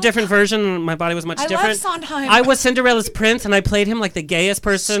 this was a different version. My body was much I love different. Sondheim. I was Cinderella's prince, and I played him like the gayest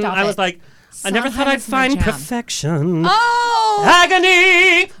person. Stop I was it. like, I never thought Sondheim I'd is my find jam. perfection. Oh.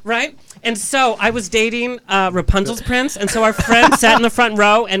 Agony! Right? And so I was dating Rapunzel's prince, and so our friends sat in the front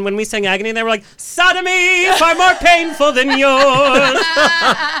row, and when we sang Agony, they were like, sodomy, far more painful than yours.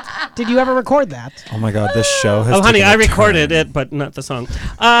 Did you ever record that? Oh my God, this show has. Oh, honey, taken I a recorded turn. it, but not the song.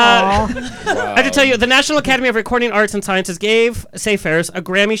 I have to tell you, the National Academy of Recording Arts and Sciences gave Save Ferris a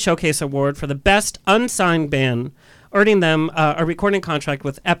Grammy Showcase Award for the Best Unsigned Band, earning them a recording contract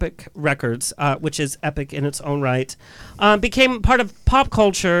with Epic Records, which is epic in its own right. Became part of pop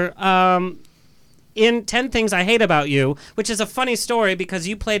culture in 10 Things I Hate About You, which is a funny story because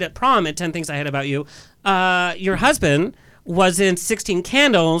you played at prom at 10 Things I Hate About You. Your husband was in 16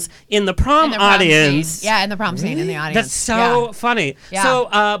 Candles in the prom In the prom audience. scene. Yeah, in the prom scene in the audience. That's so funny. Yeah.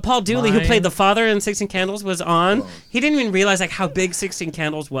 So Paul Dooley, who Mine- played the father in 16 Candles, was on. He didn't even realize like how big 16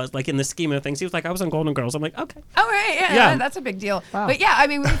 Candles was, like in the scheme of things. He was like, I was on Golden Girls. I'm like, okay. Oh, right. Yeah, Yeah. that's a big deal. Wow. But yeah, I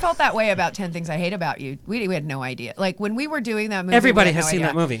mean, we felt that way about 10 Things I Hate About You. We had no idea. Like when we were doing that movie, Everybody we had has no seen idea.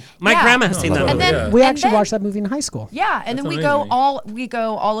 that movie. My Yeah. grandma has seen that And movie. then- Yeah. We And actually then- watched that movie in high school. Yeah, and then That's we amazing.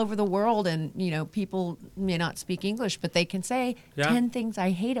 go all over the world, and people may not speak English, but they can say Yeah. 10 things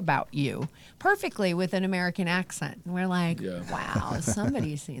I hate about you perfectly with an American accent. And we're like, Yeah. wow,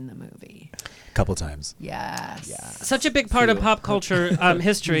 somebody's seen the movie. Couple times. Yes. Such a big part of pop culture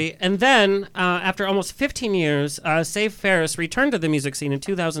history. And then, after almost 15 years, Save Ferris returned to the music scene in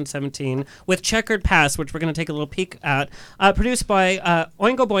 2017 with Checkered Past, which we're going to take a little peek at, produced by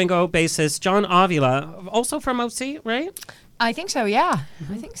Oingo Boingo bassist John Avila, also from OC, right? I think so, yeah.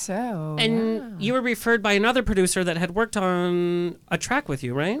 I think so. And you were referred by another producer that had worked on a track with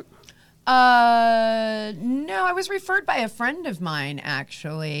you, right? No, I was referred by a friend of mine,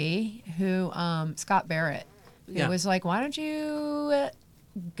 actually, who, Scott Barrett, who Yeah. was like, why don't you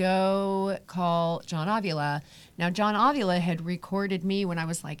go call John Avila? Now, John Avila had recorded me when I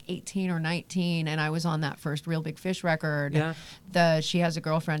was like 18 or 19, and I was on that first Real Big Fish record, Yeah. the She Has a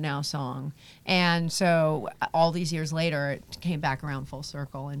Girlfriend Now song. And so all these years later, it came back around full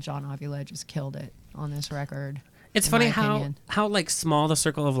circle, and John Avila just killed it on this record. It's in funny my how opinion. like small the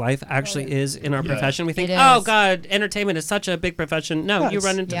circle of life actually is in our profession. We think, It oh is. God, entertainment is such a big profession. No, you Yes.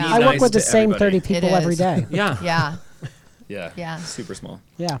 run into Yeah. these I Nice work with the to same everybody. 30 people It every is. day. Yeah. Yeah. Yeah. Yeah. Super small.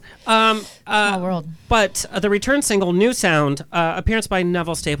 Yeah. Small world. But the return single, New Sound, appearance by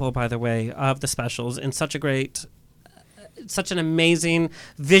Neville Staple, by the way, of the specials, in such a great, such an amazing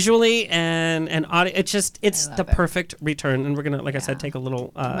visually and audio. It's love the it. perfect return, and we're gonna, like I said, Yeah. take a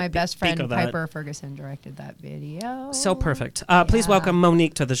little. My best peek friend of that. Piper Ferguson directed that video. So perfect. Please Yeah. welcome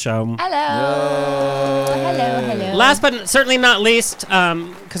Monique to the show. Hello. Hello. Last but certainly not least,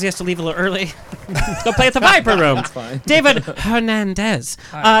 because he has to leave a little early, go play at the Viper Room. That's fine. David Hernandez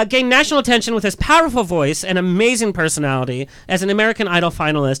gained national attention with his powerful voice and amazing personality as an American Idol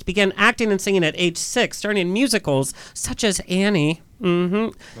finalist. Began acting and singing at age 6, starring in musicals such as Annie.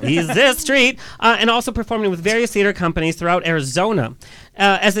 He's this street, and also performing with various theater companies throughout Arizona.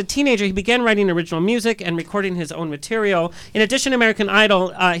 As a teenager, he began writing original music and recording his own material. In addition to American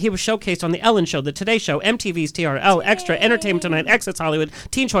Idol, he was showcased on The Ellen Show, The Today Show, MTV's TRL, Extra, Entertainment Tonight, Access Hollywood,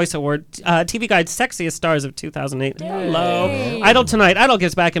 Teen Choice Award, TV Guide's Sexiest Stars of 2008. Hello. Idol Tonight, Idol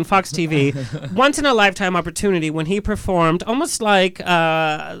Gives Back, and Fox TV. Once in a lifetime opportunity when he performed almost like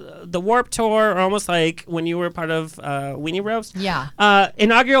the Warp Tour, or almost like when you were part of Weenie Roast. Yeah.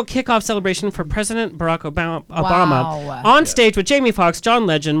 Inaugural kickoff celebration for President Barack Obama Wow. on stage with Jamie Foxx, John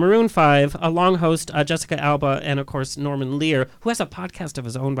Legend, Maroon 5, a long host, Jessica Alba, and of course Norman Lear, who has a podcast of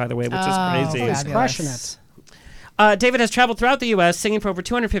his own, by the way, which is crazy. He's crushing it. David has traveled throughout the U.S., singing for over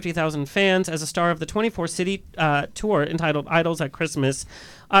 250,000 fans as a star of the 24-city tour entitled Idols at Christmas.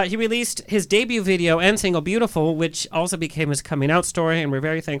 He released his debut video and single, Beautiful, which also became his coming out story, and we're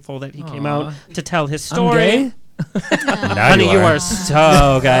very thankful that he came out to tell his story. Honey, you are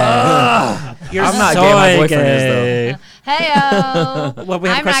so gay. You're I'm not so gay, my boyfriend is, gay. Heyo. Well, we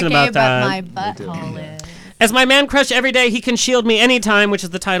have a I'm question not gay, about that. but my butthole is. As my man crush every day, he can shield me anytime, which is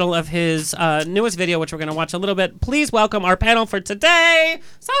the title of his newest video, which we're going to watch a little bit. Please welcome our panel for today,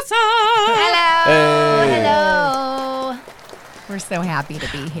 Sasa. Hello. Hello. We're so happy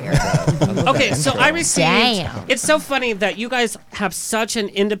to be here. Okay, so I received. Damn. It's so funny that you guys have such an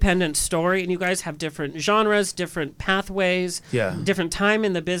independent story, and you guys have different genres, different pathways, Yeah. different time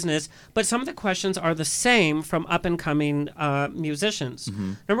in the business. But some of the questions are the same from up and coming musicians.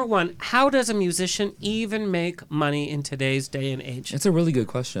 Number one, how does a musician even make money in today's day and age? It's a really good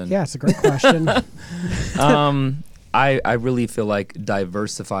question. Yeah, it's a great question. I really feel like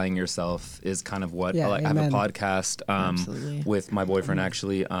diversifying yourself is kind of what Yeah, I have a amen. podcast Absolutely. with my boyfriend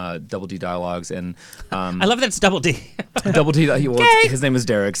actually, Double D Dialogues, and I love that it's Double D. Double D. His name is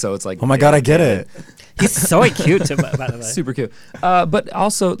Derek, so it's like Oh my God, I get it. He's so cute, too, by the way. super cute. But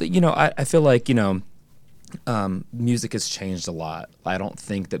also, I feel like music has changed a lot. I don't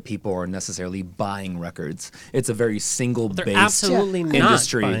think that people are necessarily buying records. It's a very They're single-based absolutely not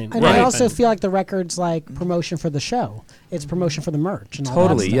industry. buying And Right. I also feel like the record's like promotion for the show. It's promotion for the merch and all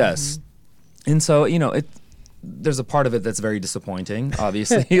Totally, that stuff. yes. And so, there's a part of it that's very disappointing,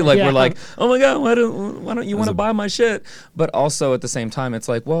 obviously. Like, Yeah. we're like, oh my God, why don't you want to buy my shit? But also at the same time, it's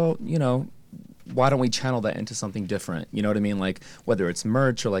like, well, why don't we channel that into something different? You know what I mean? Like, whether it's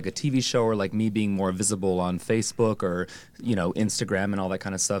merch or like a TV show or like me being more visible on Facebook or, Instagram and all that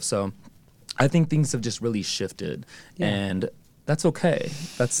kind of stuff. So I think things have just really shifted, and that's okay.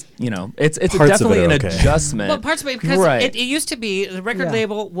 That's it's Parts of it definitely are an okay. adjustment. Well, parts of it because Right. it used to be the record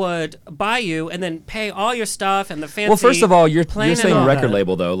label would buy you and then pay all your stuff and the fancy. Well, first of all, you're playing and saying all record that.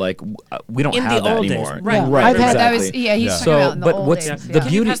 label though. Like we don't In have the that old days, anymore. right. Yeah. I've had that exactly. was he's Yeah. talking about in the but old what's days. the Can you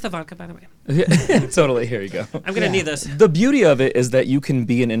beauty? pass the vodka, by the way? Totally. Here you go. I'm gonna need this. The beauty of it is that you can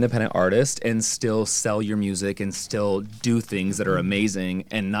be an independent artist and still sell your music and still do things that are amazing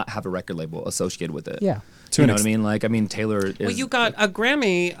and not have a record label associated with it. Yeah. You know what I mean? Like, I mean, Taylor is. Well, you got a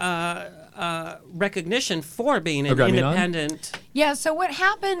Grammy recognition for being an Grammy nom? independent. Yeah, so what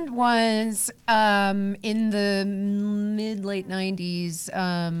happened was in the mid-late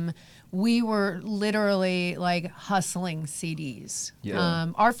 90s, we were literally like hustling CDs. Yeah.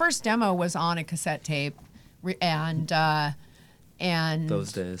 Our first demo was on a cassette tape, and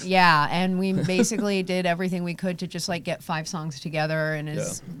Those days. Yeah, and we basically did everything we could to just like get 5 songs together and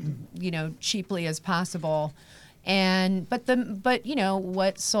as cheaply as possible. And but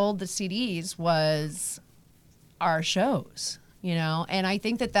what sold the CDs was our shows, and I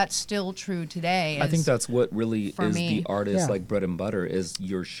think that that's still true today. I think that's what really for is me. the artist Yeah. like bread and butter is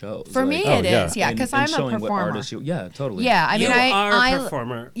your shows. For me, Like, it is, yeah, because I'm a showing performer. What artists totally. Yeah, I mean, You are a I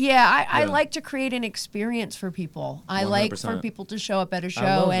performer. Yeah, I Yeah. like to create an experience for people. I like for 100%. people to show up at a show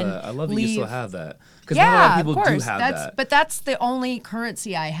I love and that. I love that leave. you still have that. Because not a lot of Yeah, people of course. do have That's that. but that's the only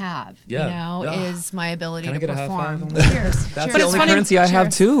currency I have. Yeah. Yeah. Is my ability Can I to get a high perform. five on that? Cheers. That's Cheers. the only currency I have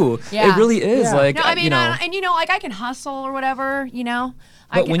Cheers. too. Yeah. It really is. Yeah. Like No, I mean, you know. and like I can hustle or whatever,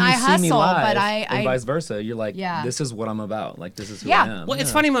 But when you I see hustle, me live but and vice versa, you're like, Yeah. this is what I'm about. Like, this is who Yeah. I am. Well, it's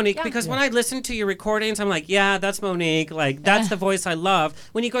Yeah. funny, Monique, Yeah. because when I listen to your recordings, I'm like, yeah, that's Monique. Like, that's the voice I love.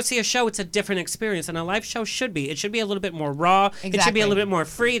 When you go see a show, it's a different experience, and a live show should be. It should be a little bit more raw. It should be Exactly. a little bit more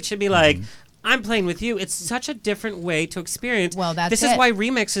free. It should be like, I'm playing with you. It's such a different way to experience. Well, that's This is it. why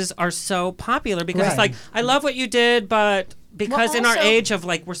remixes are so popular, because it's Right. like, I love what you did, but because in our also- age of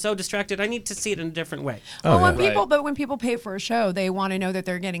like, we're so distracted, I need to see it in a different way. Oh, when yeah. people, but when people pay for a show, they want to know that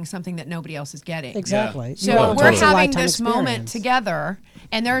they're getting something that nobody else is getting. Exactly. So You want we're it's a having lifetime this moment experience. together,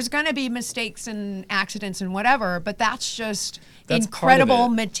 and there's going to be mistakes and accidents and whatever, but that's just That's part of incredible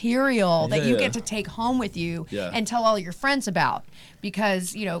it. material that you Yeah. get to take home with you Yeah. and tell all your friends about.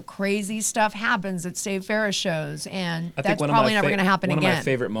 Because crazy stuff happens at Save Ferris shows, and I that's think one probably of my never going to happen one again. of my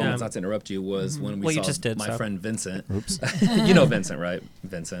favorite moments, Yeah. not to interrupt you, was when we Well, you saw just did, my so. friend Vincent. Oops. You know Vincent, right?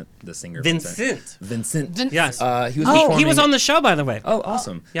 Vincent, the singer. Vincent. Vincent. Yes. He was He performing. was on the show, by the way. Oh,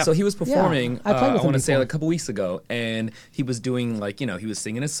 awesome. Yeah. So he was performing, I played with I him want to say before. a couple weeks ago, and he was doing he was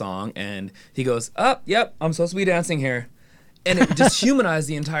singing a song, and he goes, yep, I'm supposed to be dancing here. And it just humanized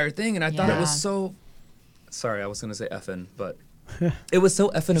the entire thing, and I thought it was Yeah. so, sorry, I was going to say effing, but it was so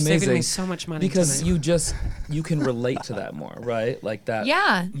effing Saving amazing. me so much money because tonight. you can relate to that more, right? Like that.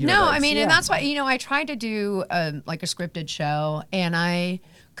 Yeah. you know, No, that's- I mean, Yeah. and that's why, I tried to do like a scripted show and I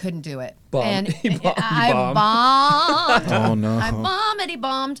couldn't do it. Bombed. And You I bombed. bombed. Oh no. I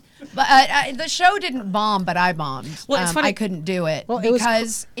bombed. But the show didn't bomb, but I bombed. Well, it's funny- I couldn't do it Well, it was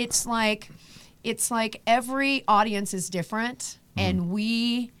because it's like every audience is different and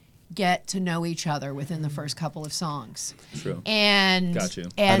we get to know each other within the first couple of songs. True. And Got you.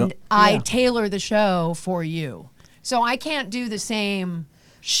 And I Yeah. tailor the show for you. So I can't do the same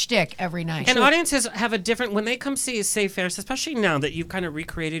shtick every night. And audiences have a different, when they come see Save Ferris, especially now that you've kind of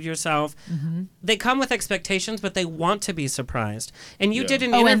recreated yourself, they come with expectations, but they want to be surprised. And you did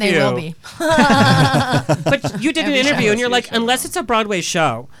an interview. and they will be. But you did an Every interview, show. and you're like, Show. unless it's a Broadway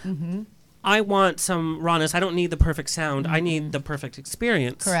show, I want some rawness. I don't need the perfect sound. I need the perfect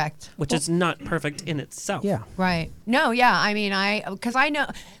experience. Correct. Which is not perfect in itself. Yeah. Right. No, yeah. I mean, because I know,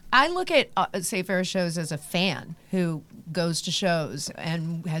 I look at Save Ferris shows as a fan who goes to shows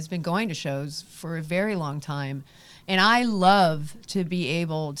and has been going to shows for a very long time. And I love to be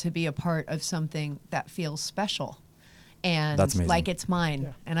able to be a part of something that feels special. And That's amazing. like it's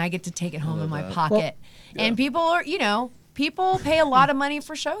mine. And I get to take it home in my that. pocket. And people are, people pay a lot of money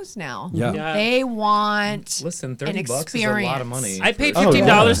for shows now. Yeah. Yeah. They want Listen, an 30 bucks is a experience. lot of money. I paid Oh, $15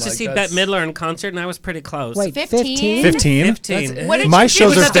 yeah. to see Bette Midler in concert, and I was pretty close. Wait, 15? 15? 15. What did My you do?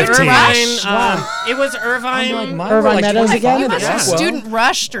 shows It was are at the 15. Irvine. It was Irvine. Irvine Meadows again? You must have Yeah. student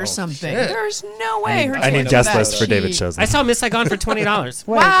rushed or something. shit. There's no way. her I need tickets guest are that lists for David cheap. shows. I saw Miss Saigon for $20.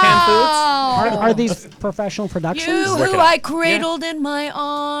 Wait, Wow. are these professional productions? You Work it who out. I cradled in my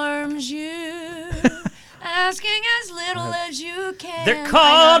arms, you asking as little as you can. They're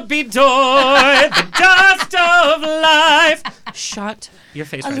called Bedoy, the dust of life. Shut your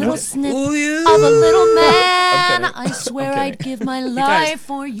face A right little now. snip of a little man. I swear I'd give my guys, life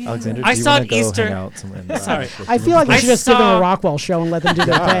for you. Alexander, I do you saw wanna an go Easter- hang out somewhere in the Sorry. I feel like we I should just give them saw- a Rockwell show and let them do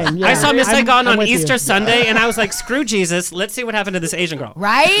their thing. Yeah. I saw Miss I'm Saigon on with you. Easter Sunday, and I was like, screw Jesus. Let's see what happened to this Asian girl.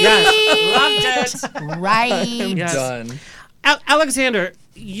 Right? Yes. Loved it. Right. Yes. Done. Alexander,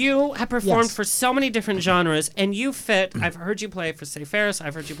 you have performed Yes. for so many different genres, and you fit. I've heard you play for Say Ferris.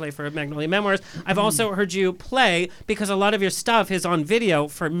 I've heard you play for Magnolia Memoirs. I've also heard you play because a lot of your stuff is on video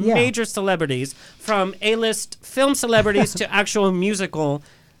for major celebrities, from A-list film celebrities to actual musical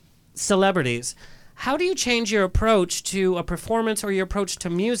celebrities. How do you change your approach to a performance or your approach to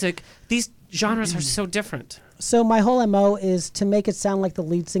music? These genres are so different. So my whole MO is to make it sound like the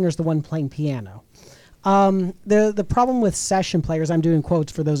lead singer's the one playing piano. The problem with session players, I'm doing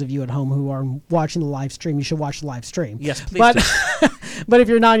quotes for those of you at home who are watching the live stream. You should watch the live stream. Yes, please But do. but if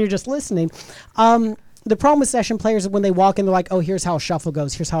you're not and you're just listening, the problem with session players is when they walk in, they're like, oh, here's how a shuffle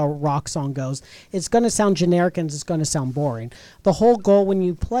goes. Here's how a rock song goes. It's going to sound generic and it's going to sound boring. The whole goal when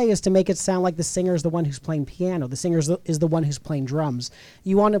you play is to make it sound like the singer is the one who's playing piano. The singer is the one who's playing drums.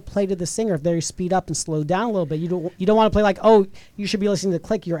 You want to play to the singer. If they speed up and slow down a little bit, you don't want to play like, oh, you should be listening to the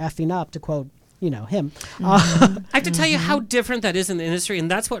click. You're effing up, to quote him. I have to tell you how different that is in the industry, and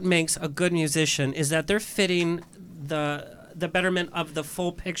that's what makes a good musician, is that they're fitting the betterment of the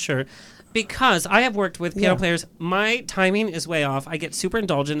full picture. Because I have worked with piano players, my timing is way off. I get super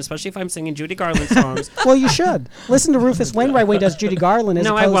indulgent, especially if I'm singing Judy Garland songs. Well, you should. Listen to Rufus Wainwright when he does Judy Garland. As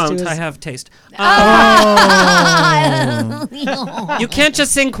No, I opposed won't. To his... I have taste. You can't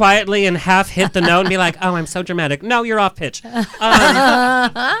just sing quietly and half hit the note and be like, oh, I'm so dramatic. No, you're off pitch.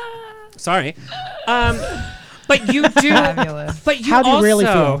 Sorry. But you do. But you How do you also, really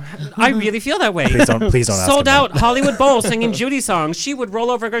feel? I really feel that way. Please don't ask Sold him out that. Hollywood Bowl singing Judy songs. She would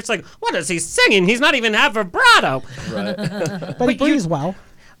roll over and she's like, what is he singing? He's not even have vibrato. Right. But he breathes well.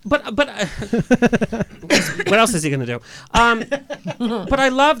 But what else is he going to do? But I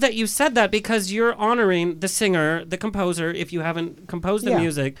love that you said that because you're honoring the singer, the composer, if you haven't composed the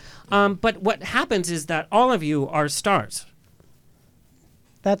music. But what happens is that all of you are stars.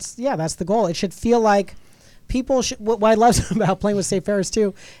 That's the goal. It should feel like people should. What I love about playing with Say Ferris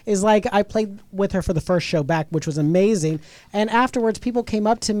too is like I played with her for the first show back, which was amazing. And afterwards, people came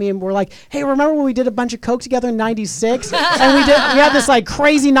up to me and were like, "Hey, remember when we did a bunch of coke together in '96? And we had this like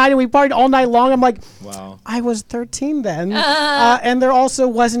crazy night and we partied all night long." I'm like, Wow. I was 13 then, and there also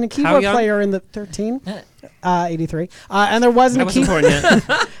wasn't a keyboard young? player in the 13. 83. And there wasn't That a was important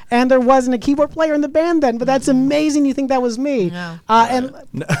yet. and there wasn't a keyboard player in the band then. But that's amazing. You think that was me? No.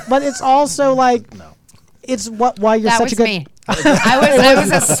 But it's also like it's why you're That such was a good. me. I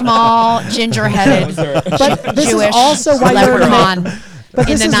was a small, ginger-headed But this Jewish is also why you're leprechaun. But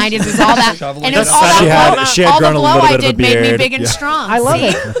In this the is- 90s, is all that, Shoveling and it was dust. all that She had- blow, she had all the grown a blow little I bit of a did made me beard. big and Yeah. strong. I love See?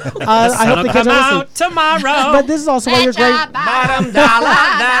 it. I hope the kids Come are out listening. tomorrow. But this is also why you're great. Bottom dollar,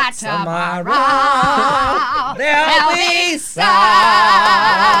 that's tomorrow. There'll be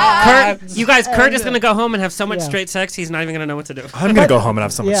Kurt, you guys, Kurt is going to go home and have so much Yeah. straight sex, he's not even going to know what to do. I'm gonna go home and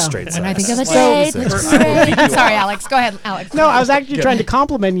have so much Yeah. straight sex. When I think of the So- day, you sorry, off. Alex. Go ahead, Alex. No, I was actually trying to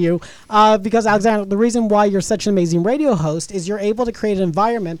compliment you because, Alexander, the reason why you're such an amazing radio host is you're able to create an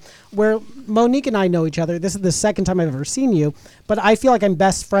environment where Monique and I know each other. This is the second time I've ever seen you, but I feel like I'm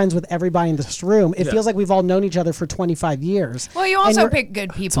best friends with everybody in this room. It feels like we've all known each other for 25 years. Well, you And also you're- pick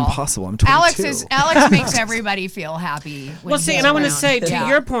good people. Impossible. I'm 22. Alex makes everybody feel happy. When Well, see, he's and I want to around. say, to Yeah.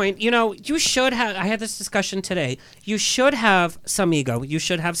 your point, you should have, I had this discussion today, you should have some ego, you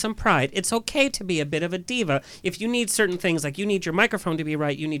should have some pride. It's okay to be a bit of a diva. If you need certain things, like you need your microphone to be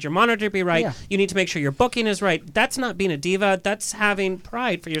right, you need your monitor to be right, Yeah. you need to make sure your booking is right. That's not being a diva, that's having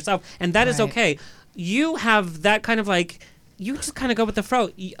pride for yourself, and that is Right. okay. You have that kind of like, you just kind of go with the fro.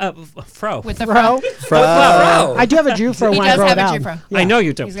 Fro. With the Bro, Fro. I do have a Jew fro He when I does grow have it a out. Jew fro. Yeah. I know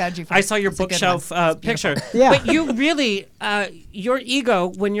you do. He's got a Jew fro. I saw your It's a good bookshelf one. picture. Yeah. But you really, your ego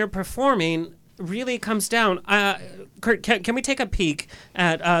when you're performing really comes down. Kurt, can we take a peek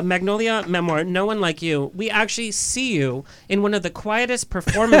at Magnolia Memoir, No One Like You? We actually see you in one of the quietest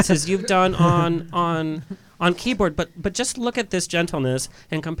performances you've done on keyboard. But just look at this gentleness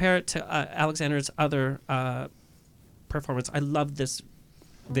and compare it to Alexander's other performance. I love this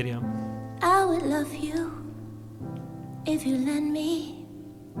video. I would love you if you let me.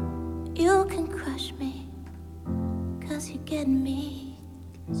 You can crush me, 'cause you get me.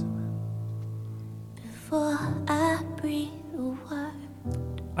 Before I breathe a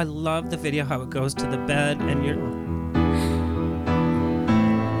word. I love the video, how it goes to the bed and you're...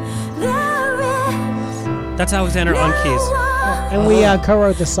 There is That's Alexander on keys. And we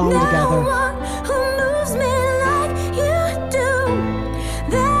co-wrote the song together. no one who moves me like you do.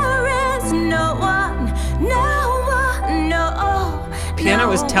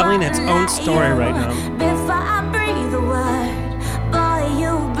 piano is telling its own story right now. Before I breathe a word, boy,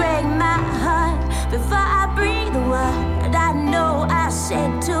 you break my heart. Before I breathe a word, I know I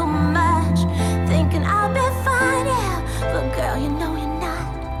said too much. Thinking I'll be fine, yeah. But girl, you know you're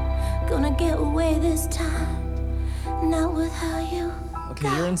not gonna get away this time. Not with how you.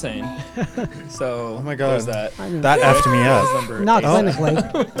 Okay, you're insane. So, Oh my God. there's that. That effed me That was up. number Not 8.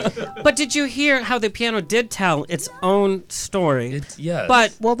 clinically. But did you hear how the piano did tell its own story? Yes.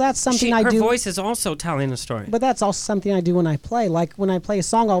 But Well, that's something I her do. voice is also telling a story. But that's also something I do when I play. Like when I play a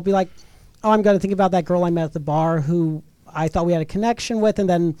song, I'll be like, "Oh, I'm going to think about that girl I met at the bar who I thought we had a connection with," and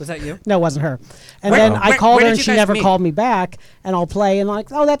then Was that you? No, it wasn't her. And Where- then where- I called where her did and you she guys never meet? called me back. And I'll play and I'm like,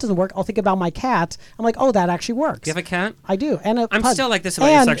 "Oh, that doesn't work." I'll think about my cat. I'm like, "Oh, that actually works." You have a cat? I do. And a I'm pug. still like this about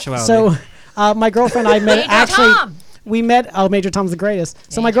your And sexuality. So my girlfriend and I met Major actually. Tom. We met. Oh, Major Tom's the greatest.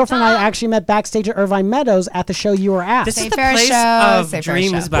 So my Major girlfriend and I Tom. actually met backstage at Irvine Meadows at the show you were at. This is Safe the Ferris place show, of Safe Ferris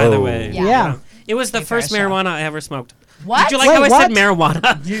dreams, show. by the Whoa. way. Yeah. It was the Safe first Ferris show. marijuana I ever smoked. What? Did you like Wait, how I what? said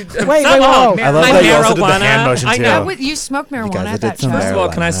marijuana? Wait, whoa. I love my how you also did the marijuana. hand motion I too. know. You smoked marijuana guys, I at did that some show? First of all,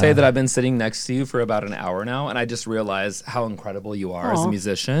 can I say Marijuana. that I've been sitting next to you for about an hour now, and I just realized how incredible you are as Aw. a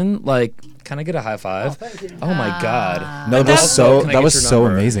musician. Like, can I get a high five? Oh my God. No, And that's also, so can I that get was your so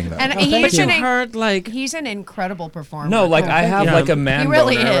number? amazing though. And thank he's you. an, heard like he's an incredible performer. No, like I have you. like a man He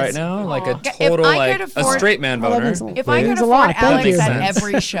really boner is. right now, like a If total I like could a afford- straight man Oh, that boner. means- If I could means a afford lot. Thank Alex you. at sense.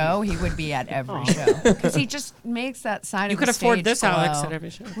 every show, he would be at every show because he just makes that side you of could the afford stage this, glow. Alex, at every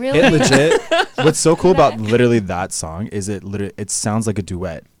show. Really? It legit. What's so cool about literally that song is it sounds like a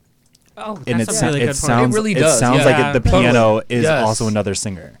duet, Oh, and that's a really good point. sounds It really it does, sounds yeah. like Yeah, the totally. piano is Yes. also another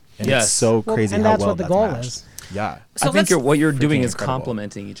singer, and Yes. it's so Well, crazy and how that's well what the that's goal matched. is. Yeah. So I think let's- what you're doing freaking is incredible.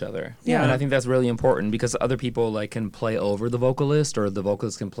 complementing each other. Yeah. And I think that's really important because other people like can play over the vocalist or the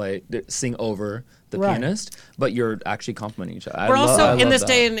vocalist can sing over the Right. pianist, but you're actually complementing each other. We're I also in love this that.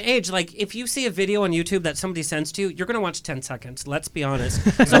 day and age, like if you see a video on YouTube that somebody sends to you, you're gonna watch 10 seconds. Let's be honest. So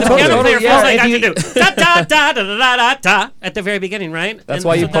the piano player feels like I should do da da da da da da da da at the very beginning, right? That's And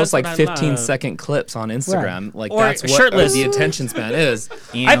why you so post like what I 15-second clips on Instagram. Like Or that's what shirtless. the attention span is.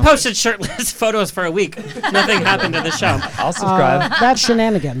 You I know? posted shirtless photos for a week. Nothing happened to the show. I'll subscribe. That's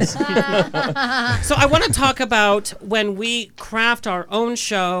shenanigans. So I want to talk about when we craft our own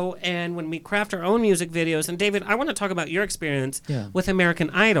show and when we craft our own music videos. And David, I want to talk about your experience with American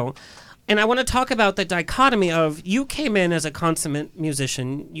Idol. And I want to talk about the dichotomy of you came in as a consummate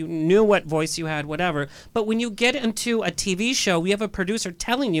musician, you knew what voice you had, whatever. But when you get into a TV show, you have a producer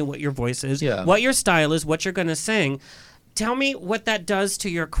telling you what your voice is, what your style is, what you're going to sing. Tell me what that does to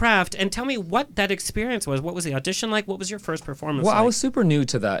your craft, and tell me what that experience was. What was the audition like? What was your first performance Well, like? I was super new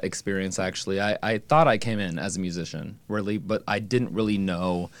to that experience, actually. I thought I came in as a musician, really, but I didn't really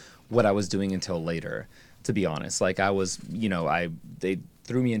know what I was doing until later, to be honest. Like, I was, they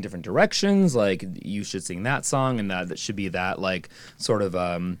threw me in different directions, like, you should sing that song, and that should be that, like, sort of,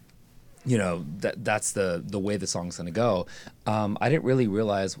 that's the way the song's gonna go. I didn't really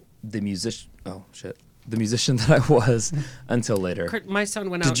realize the musician that I was until later. Kurt, my son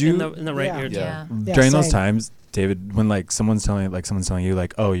went out you- in the right ear. Yeah. During those same. times, David, when someone's telling you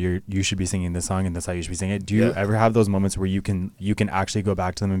like, oh, you should be singing this song and that's how you should be singing it. Do you ever have those moments where you can actually go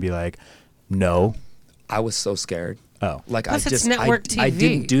back to them and be like, no? I was so scared. Oh, Like Plus I it's just network I TV.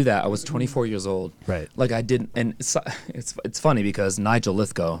 didn't do that. I was 24 years old. Right. Like I didn't, and it's funny because Nigel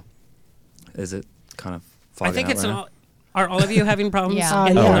Lithgow, is it kind of I fogging think out it's right an now? are all of you having problems? Yeah.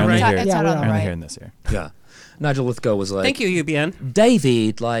 in Oh, the yeah. I'm right? here. It's Yeah, not we on are. the I'm right. hearing this here. Yeah. Nigel Lithgow was like, Thank you, UBN.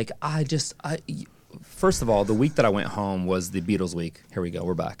 David, like first of all, the week that I went home was the Beatles week. Here we go.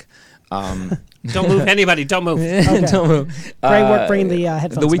 We're back. Don't move, anybody. Don't move. Don't move. Great work bringing the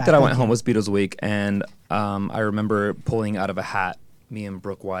headphones The week back. that I Thank went you. home was Beatles week, and I remember pulling out of a hat, me and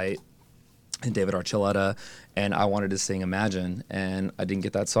Brooke White and David Archuleta, and I wanted to sing Imagine, and I didn't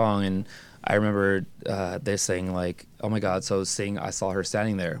get that song, and I remember they saying like, oh my God, so sing I Saw Her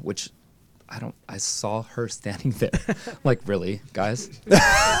Standing There, which I saw her standing there. Like, really, guys? Like,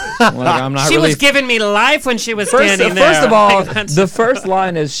 I'm not She really was giving me life when she was standing there. First of all, Like, that's- the first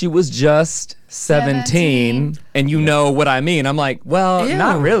line is she was just 17, and you know what I mean. I'm like, well, Ew.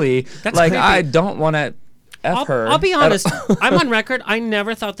 not really. That's like, creepy. I don't want to F her. I'll be at honest. all. I'm on record. I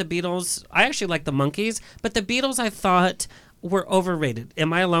never thought the Beatles. I actually like the Monkees, but the Beatles I thought were overrated.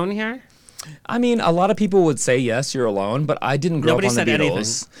 Am I alone here? I mean, a lot of people would say yes, you're alone, but I didn't grow Nobody up on the said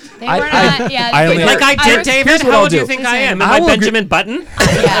Beatles. They were not, yeah. I only- Like I did, Here's David. what How I'll old do you do. think I am? Am I I will agree- Benjamin Button?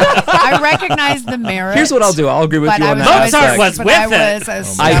 Yeah. I recognize the merit. Here's what I'll do. I'll agree with but you I on was that Mozart aspect. was but with I it.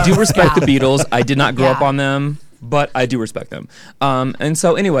 was a I do stone respect the gal. Beatles. I did not grow up Yeah. on them. but I do respect them. And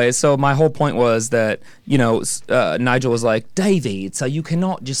so anyway, so my whole point was that, Nigel was like, David, so you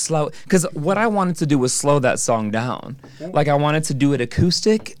cannot just slow, because what I wanted to do was slow that song down. Like I wanted to do it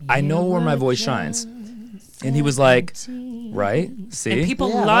acoustic. I know where my voice shines. And he was like, right? See? And people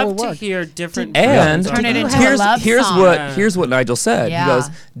Yeah, love that'll to work. hear different And Turn it into a love song. here's what Nigel said. Yeah. He goes,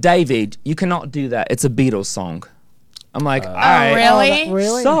 David, you cannot do that. It's a Beatles song. I'm like, all Oh, right. really?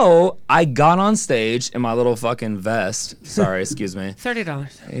 Really? So I got on stage in my little fucking vest. Sorry, excuse me.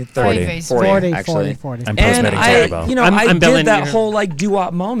 $30. 40, 40, actually. 40. I'm And postmating I, Taco Bell. I'm I billing did that you. whole like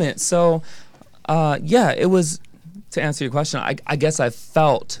doo-wop moment. So, it was, to answer your question, I guess I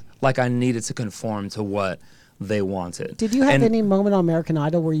felt like I needed to conform to what they wanted. Did you have And, any moment on American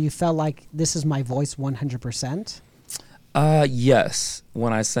Idol where you felt like this is my voice 100%? Yes,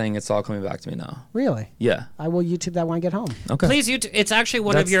 when I sang It's All Coming Back to Me Now. Really? Yeah. I will YouTube that when I get home. Okay. Please, it's actually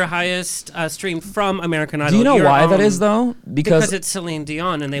one of That's- your highest streamed from American Idol. Do you know Your why that own. is, though? Because it's Celine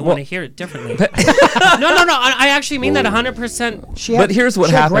Dion and they Well- want to hear it differently. No. I actually mean that 100%. But here's what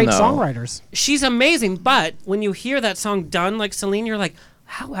she had happened, great though. songwriters. She's amazing, but when you hear that song done like Celine, you're like,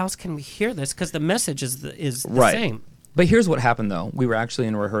 how else can we hear this? Because the message is the Right. same. But here's what happened, though. We were actually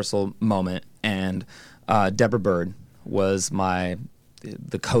in a rehearsal moment, and Deborah Bird was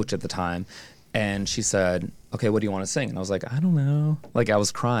the coach at the time, and she said, okay, what do you want to sing? And I was like, I don't know. Like, I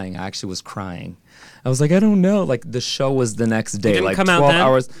was crying. I actually was crying. I was like, I don't know. Like, the show was the next day. didn't like come out 12 then?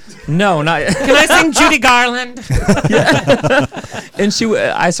 hours. No, not Can I sing Judy Garland? And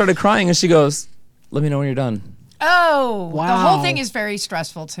I started crying, and she goes, let me know when you're done. Oh, the Wow. whole thing is very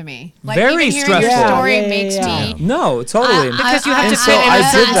stressful to me. Like Very even hearing your stressful. story Yeah, makes yeah. me. No, totally. Because you have And to so fit in I a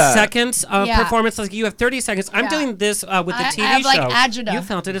did certain that. seconds of Yeah. performance. Like you have 30 seconds. I'm Yeah. doing this with the I TV have, like, show. agita. You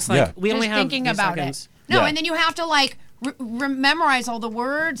felt it. It's like Yeah. we only Just have thinking these about seconds. it. No, Yeah. and then you have to like memorize all the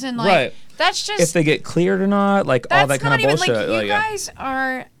words and like Right. that's just If they get cleared or not, like all that's that kind not of even bullshit. like you yeah. guys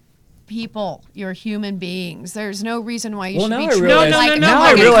are people. You're human beings. There's no reason why you Well, should now be I treated realize- like No, now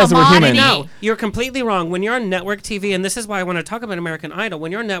I like a realize we're human. commodity. No, you're completely wrong. When you're on network TV, and this is why I want to talk about American Idol,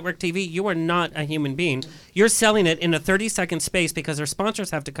 when you're on network TV, you are not a human being. You're selling it in a 30-second space because their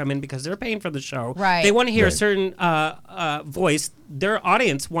sponsors have to come in because they're paying for the show. Right. They want to hear a Right. certain voice. Their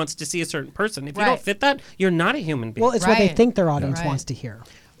audience wants to see a certain person. If you Right. don't fit that, you're not a human being. Well, it's what they Right. think their audience Right. wants to hear.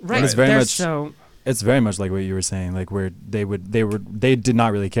 right. it's very They're much- so. It's very much like what you were saying, like where they did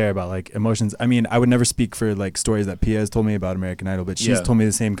not really care about like emotions. I mean, I would never speak for like stories that Pia has told me about American Idol, but she's Yeah. told me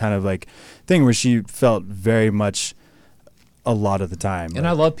the same kind of like thing where she felt very much a lot of the time. And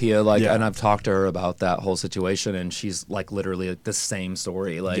I love Pia, like, Yeah. and I've talked to her about that whole situation, and she's like literally like, the same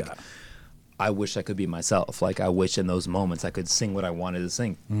story. Like, Yeah. I wish I could be myself. Like, I wish in those moments I could sing what I wanted to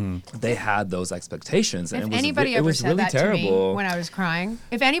sing. They had those expectations, and If it was anybody it ever was said really that terrible. to me when I was crying,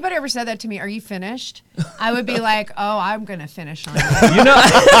 if anybody ever said that to me, "Are you finished?" I would be like, "Oh, I'm gonna finish on you. You know,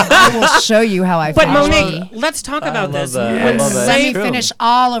 I will show you how I But finish." Monique, let's talk about love this. that. I When love that. Let Say- me True. finish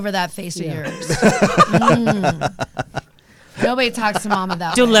all over that face of yours. Nobody talks to mama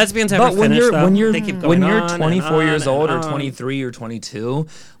that Do way. lesbians ever but when finish, you're though? when you're They keep when going you're on and 24 years on old or and on. 23 or 22,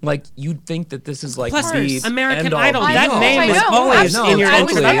 like you'd think that this is like Plus, the American end all Idol, be that all. name I is know, always in your I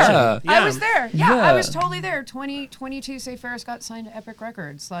was totally, there. introduction. yeah. I was there. Yeah, Yeah. I was totally there. 2022 Say Ferris got signed to Epic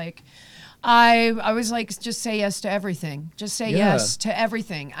Records. Like, I was like, just say yes to everything. Just say Yeah. yes to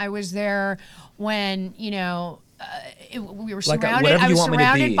everything. I was there when, we were Like, surrounded. whatever I you was want me to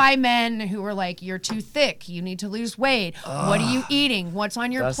surrounded be. by men who were like, "You're too thick. You need to lose weight. What are you eating? What's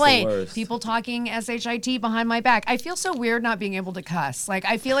on your That's the plate?" worst. People talking shit behind my back. I feel so weird not being able to cuss. Like,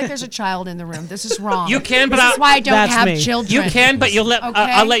 I feel like there's a child in the room. This is wrong. You can, but this is why I don't That's have me. children. You can, but you'll let. Okay.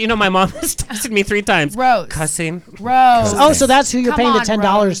 I'll let you know. My mom has texted me 3 times. Rose. Cussing. Rose. Oh, so that's who you're Come paying the on,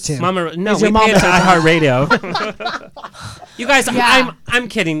 $10 Rose. to. Mama, no, Is we your mom pay it to that- iHeartRadio. You guys, Yeah. I'm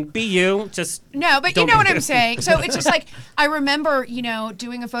kidding. Be you. Just No, but you Don't know what be- I'm saying. So it's just like I remember,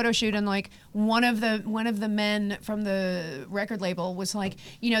 doing a photo shoot and like one of the men from the record label was like,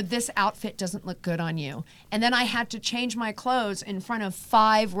 this outfit doesn't look good on you. And then I had to change my clothes in front of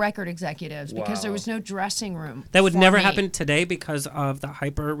 5 record executives because there was no dressing room. that would for never me. happen today because of the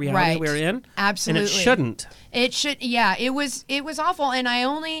hyper reality Right. we're in. Absolutely. And it shouldn't. It should, yeah. It was awful, and I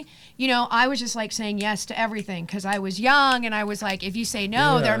only, I was just like saying yes to everything because I was young, and I was like, if you say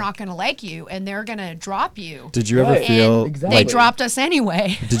no, Yeah. they're not going to like you, and they're going to drop you. Did you ever Right. feel And Exactly. they dropped us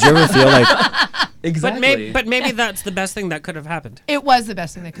anyway. Did you ever feel like Exactly. But maybe that's the best thing that could have happened. It was the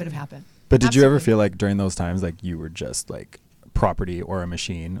best thing that could have happened. But did you ever Absolutely. feel like during those times like you were just like property or a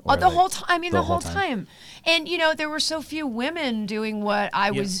machine? Or Oh, the like, whole time. I mean, the whole time. And there were so few women doing what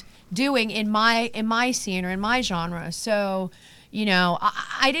I was doing in my scene or in my genre. So,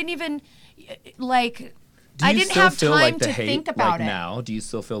 I didn't even like. I you didn't still have feel time like the to hate, think about like it. now? Do you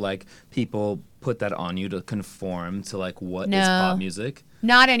still feel like people put that on you to conform to like what is No. pop music?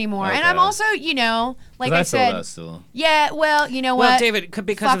 Not anymore. And I'm Okay. also, like 'Cause I I feel said, that still. yeah. Well, you know Well, what? David,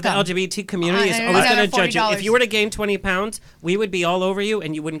 because Fuck of the 'em. LGBT community is I- always another going to judge you. $40. If you were to gain 20 pounds, we would be all over you,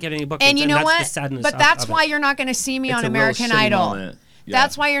 and you wouldn't get any bookings. And you know that's what? The sadness But of- that's of why it. you're not going to see me It's on a real American shitty Idol. moment. Yeah.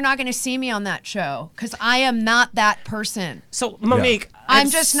 That's why you're not going to see me on that show because I am not that person. So, Monique, I'm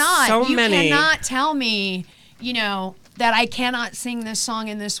I've just not. So You many. cannot tell me, that I cannot sing this song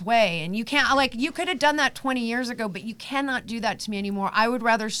in this way. And you can't, you could have done that 20 years ago, but you cannot do that to me anymore. I would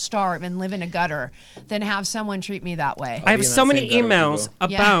rather starve and live in a gutter than have someone treat me that way. I have be in so that many same gutter with emails you,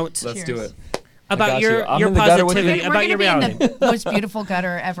 Yeah. about Let's do it. about got your you. I'm your in the gutter with you. positivity, We're about your gonna be reality. in the most beautiful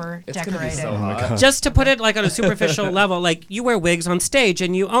gutter ever It's gonna be decorated. so hot. Just to put it like on a superficial level, like you wear wigs on stage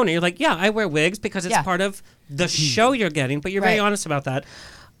and you own it. You're like, yeah, I wear wigs because it's Yeah. part of the show you're getting, but you're very Right. honest about that.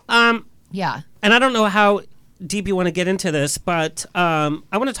 Yeah. And I don't know how deep you want to get into this, but I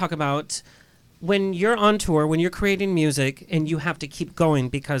want to talk about when you're on tour, when you're creating music, and you have to keep going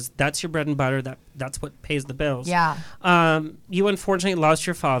because that's your bread and butter. That's what pays the bills. Yeah. You unfortunately lost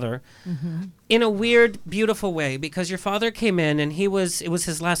your father in a weird, beautiful way because your father came in and it was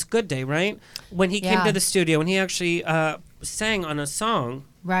his last good day, right? When he came Yeah. to the studio and he actually sang on a song.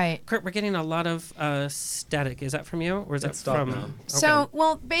 Right. Kurt, we're getting a lot of static. Is that from you or is that stopped from? now. Okay. So,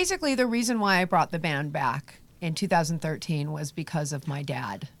 well, basically, the reason why I brought the band back in 2013 was because of my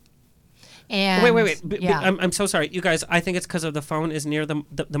dad. And Wait. Yeah. I'm so sorry. You guys, I think it's because of the phone is near the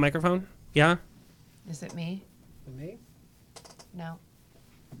microphone. Yeah? Is it me? Me? No.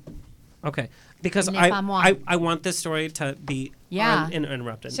 Okay. Because And if I'm wrong. I want this story to be Yeah.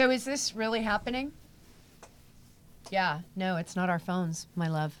 uninterrupted. So, is this really happening? Yeah. No, it's not our phones, my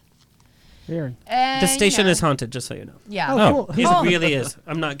love. Weird. the station is haunted, just so you know. Yeah. Oh, cool. It really is.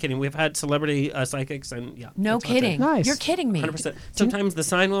 I'm not kidding. We've had celebrity psychics and yeah. No it's haunted. kidding. Nice. You're kidding me. 100%. Sometimes the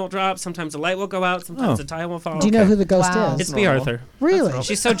sign will drop. Sometimes the light will go out. Sometimes Oh. the tile will fall. Do you know who the ghost Wow. is? It's B. Arthur. Really?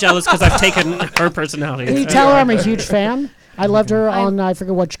 She's so jealous because I've taken her personality. Can you tell her I'm a huge fan? I loved her on I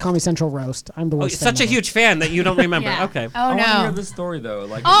forget what Comedy Central roast. I'm the Oh, worst. you're such a fan ever. huge fan that you don't remember. Yeah. Okay. Oh I want to hear no. the story though.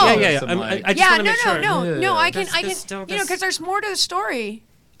 Like, Oh. Yeah. some, I like- just Yeah. want to No. make sure. No. I can. There's still this- Because there's more to the story.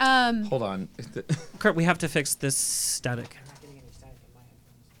 Hold on. Kurt, we have to fix this static.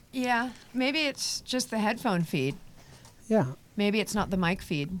 Yeah. Maybe it's just the headphone feed. Yeah. Maybe it's not the mic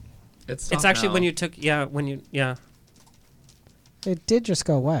feed. It's actually when you took It did just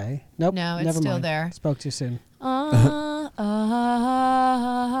go away. Nope. No, it's never still mind. there. Spoke too soon.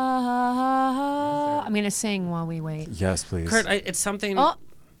 I'm gonna sing while we wait. Yes, please. Kurt, it's something. Oh.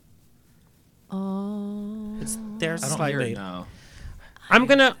 It's there I don't hear slightly. it now. I'm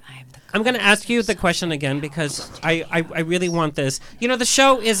gonna ask you the question again because I really want this. You know, the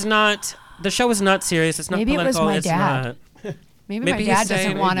show is not serious. It's not Maybe it was political. my it's dad. not. Maybe Maybe my he's dad doesn't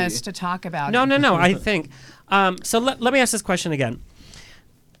saying- want Maybe. us to talk about No, it. no. I think. So let me ask this question again.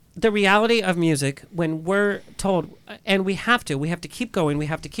 The reality of music, when we're told, and we have to keep going, we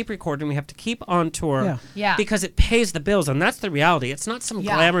have to keep recording, we have to keep on tour, Yeah. Yeah. because it pays the bills, and that's the reality. It's not some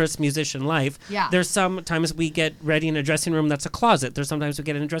Yeah. glamorous musician life. Yeah. There's sometimes we get ready in a dressing room that's a closet. There's sometimes we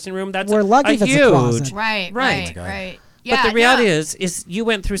get in a dressing room that's We're lucky if it's a huge. closet. Right. Right. Right. Yeah. But the reality no. is you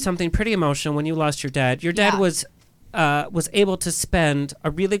went through something pretty emotional when you lost your dad. Your dad Yeah. was able to spend a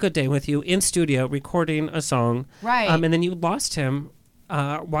really good day with you in studio recording a song. Right. And then you lost him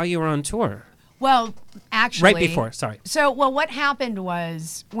while you were on tour. Well, actually. Right before, sorry. So, what happened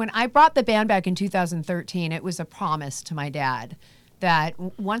was when I brought the band back in 2013, it was a promise to my dad that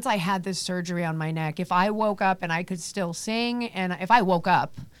once I had this surgery on my neck, if I woke up and I could still sing, and if I woke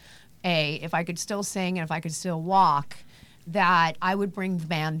up, if I could still sing and if I could still walk, that I would bring the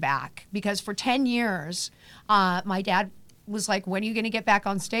band back. Because for 10 years, my dad was like, when are you going to get back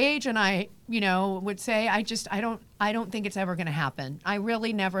on stage? And I, would say, I don't think it's ever going to happen. I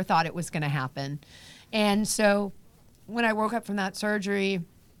really never thought it was going to happen. And so when I woke up from that surgery,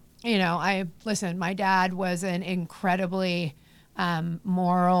 my dad was an incredibly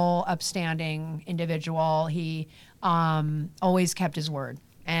moral, upstanding individual. He always kept his word.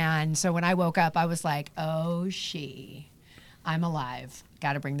 And so when I woke up, I was like, oh, I'm alive.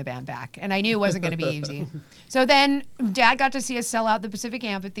 Got to bring the band back. And I knew it wasn't going to be easy. So then Dad got to see us sell out the Pacific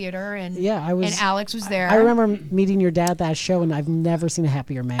Amphitheater, and and Alex was there. I remember meeting your dad at that show, and I've never seen a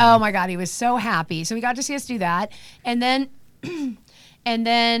happier man. Oh my God, he was so happy. So he got to see us do that, and then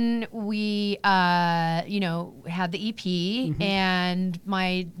we had the EP, and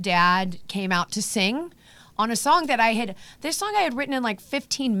my dad came out to sing on a song that I had written in like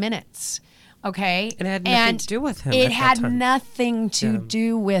 15 minutes. Okay. And it had nothing to do with him. It at had that time. nothing to Yeah.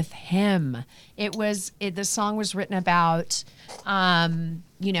 do with him. The song was written about,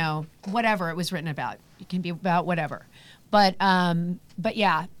 whatever it was written about. It can be about whatever. But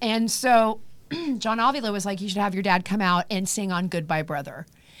yeah. And so John Avila was like, you should have your dad come out and sing on Goodbye Brother.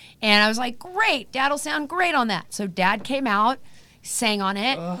 And I was like, great, Dad'll sound great on that. So Dad came out, sang on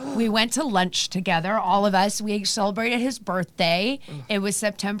it. We went to lunch together, all of us. We celebrated his birthday. It was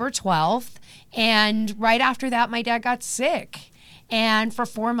September 12th. And right after that, my dad got sick. And for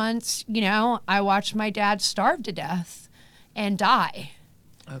 4 months, I watched my dad starve to death and die.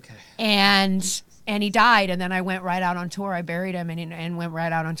 Okay. And he died. And then I went right out on tour. I buried him and went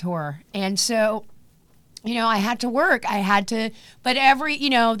right out on tour. And so... I had to work. But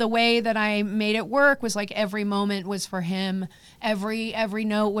the way that I made it work was like every moment was for him. Every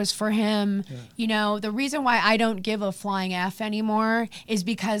note was for him. Yeah. The reason why I don't give a flying F anymore is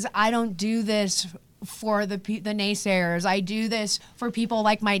because I don't do this for the naysayers. I do this for people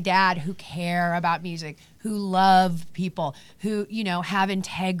like my dad who care about music, who love people, who, have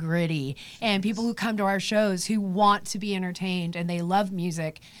integrity, and people who come to our shows who want to be entertained and they love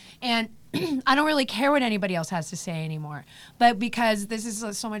music. And I don't really care what anybody else has to say anymore, but because this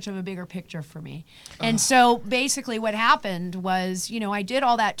is so much of a bigger picture for me. And so basically what happened was, I did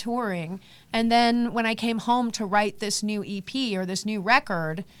all that touring. And then when I came home to write this new EP or this new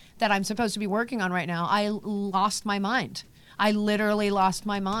record that I'm supposed to be working on right now, I lost my mind. I literally lost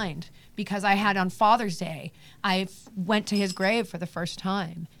my mind because I had on Father's Day, I went to his grave for the first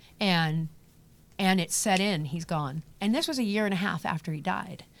time and it set in, he's gone. And this was 1.5 years after he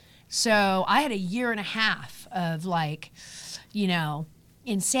died. So I had 1.5 years of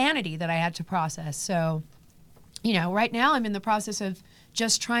insanity that I had to process. So, right now I'm in the process of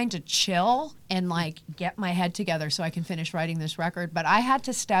just trying to chill and get my head together so I can finish writing this record. But I had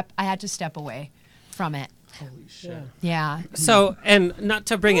to step away from it. Holy shit. Yeah. So, and not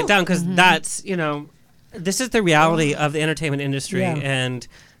to bring it down, because that's, this is the reality of the entertainment industry. Yeah. And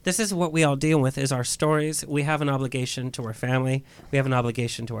this is what we all deal with is our stories. We have an obligation to our family. We have an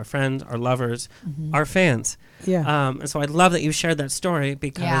obligation to our friends, our lovers, our fans. Yeah. And so I love that you shared that story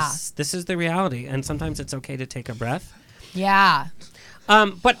because this is the reality. And sometimes it's okay to take a breath. Yeah.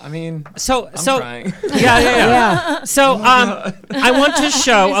 But I mean, so I'm crying. Yeah. So I want to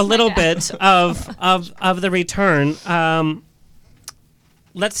show a little bit of the return.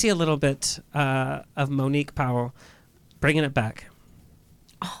 Let's see a little bit of Monique Powell bringing it back.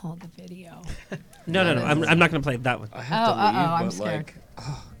 Oh, the video. No. I'm not going to play that one. I have to leave, I'm but scared.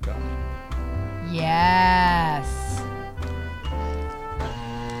 oh god. Yes.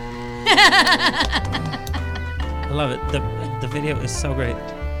 I love it. The video is so great.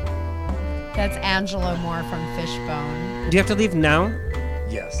 That's Angelo Moore from Fishbone. Do you have to leave now?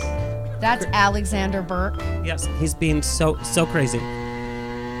 Yes. That's Alexander Burke. Yes. He's being so crazy.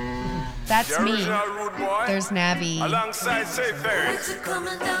 That's me. There's Navi. Alongside Safe Ferris.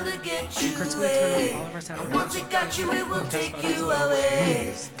 Coming down to get you Kurt's gonna turn on all of our sound. Once it got you, it will take you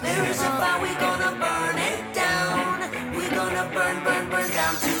away. There is a fire, we're gonna burn it down. We're gonna burn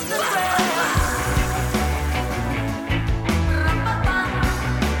down to the ground.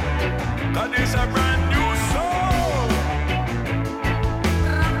 That is a brand new song.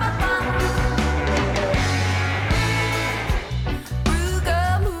 Rude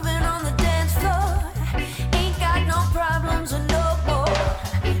girl moving on the dance floor. Ain't got no problems or no more.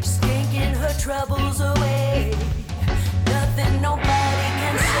 Skanking her troubles away. Nothing nobody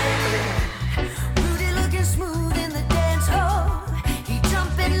can say. Rudy looking smooth in the dance hall. He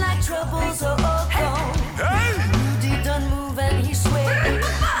jumping like troubles are all gone. Rudy done move and he sway.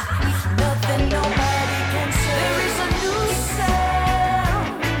 Nothing nobody can say. There is a new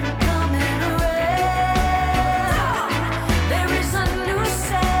sound coming around. There is a new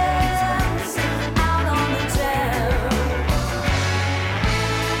sound out on the town.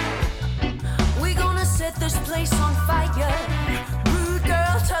 We gonna set this place on fire. Rude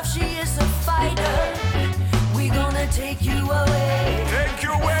girl, tough, she is a fighter. We gonna take you away. Take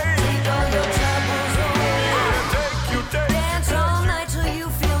you away. Take all your troubles away. Dance all night till you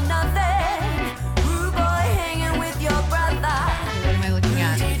feel nothing. Rude boy hanging with your brother. What am I looking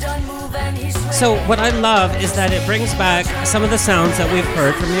at? He done move and he sway. So what I love is that it brings back some of the sounds that we've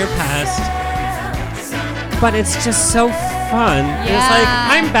heard from your past, but it's just so fun. Yeah. It's like,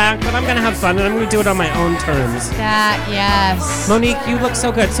 I'm back, but I'm going to have fun, and I'm going to do it on my own terms. Yes. Monique, you look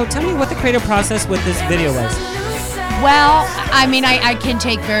so good. So tell me what the creative process with this video was. Well, I mean, I can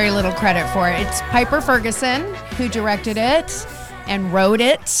take very little credit for it. It's Piper Ferguson who directed it and wrote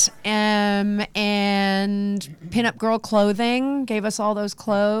it, and Pinup Girl Clothing gave us all those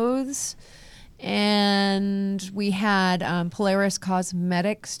clothes. and we had Polaris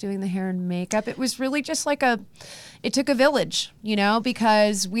Cosmetics doing the hair and makeup. It was really just like it took a village,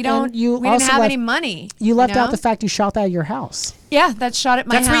 because we didn't have any money. You left out the fact you shot that at your house. Yeah, that's shot at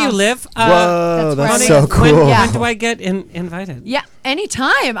my house. That's where you live? Whoa, that's where I so cool. When do I get invited? Yeah,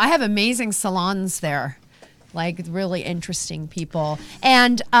 anytime. I have amazing salons there. Like really interesting people.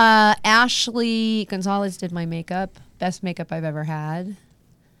 And Ashley Gonzalez did my makeup. Best makeup I've ever had.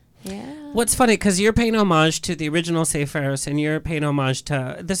 Yeah. What's funny, because you're paying homage to the original Safe Ferris, and you're paying homage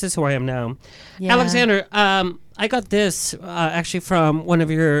to This Is Who I Am Now. Yeah. Alexander, I got this actually from one of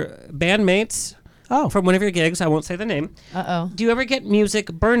your bandmates. Oh. From one of your gigs. I won't say the name. Uh-oh. Do you ever get music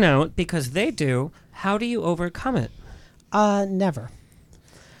burnout? Because they do. How do you overcome it? Never.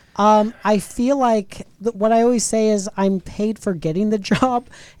 I feel like what I always say is I'm paid for getting the job,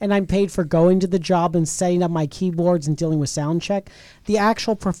 and I'm paid for going to the job and setting up my keyboards and dealing with sound check. The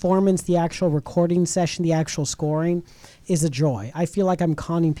actual performance, the actual recording session, the actual scoring is a joy. I feel like I'm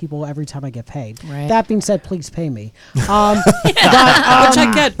conning people every time I get paid. Right. That being said, please pay me. Which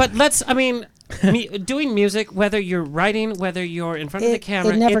I get, but doing music, whether you're writing, whether you're in front of the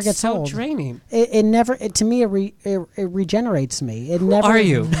camera, it never it's gets so old. draining. To me, it regenerates me. It never. Are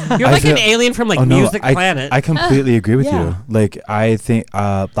you? You're like an alien from Music Planet. I completely agree with Yeah. you. Like, I think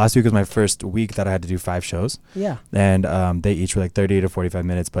last week was my first week that I had to do 5 shows. Yeah. And they each were like 30 to 45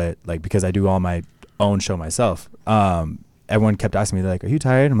 minutes, but like because I do all my own show myself, everyone kept asking me, like, are you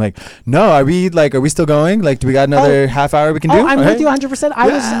tired? I'm like, no, are we still going? Like, do we got another half hour we can do? I'm with you 100%.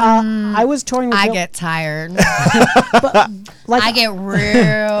 I was touring with I Bill- get tired. like, I get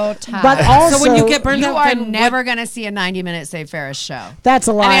real tired. But also, so when you get burned you out, are then never going to see a 90-minute Save Ferris show. that's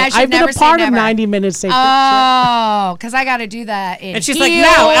a lie. I should I've been never a say part of never. 90 minutes. Oh, because I got to do that. And she's like,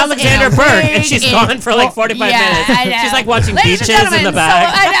 now Alexander Burke, and she's gone for like 45 minutes. I know. She's like watching Ladies and Beaches in the gentlemen,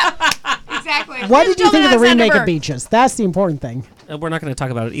 back. Exactly. What did you think of the remake of Burke? Beaches? That's the important thing. We're not going to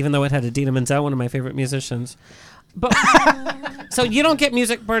talk about it, even though it had Idina Menzel, one of my favorite musicians. But so you don't get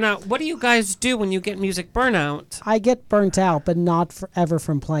music burnout. What do you guys do when you get music burnout? I get burnt out, but not forever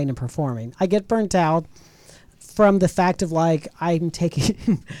from playing and performing. I get burnt out from the fact of like I'm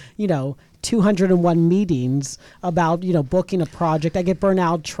taking, 201 meetings about booking a project. I get burnt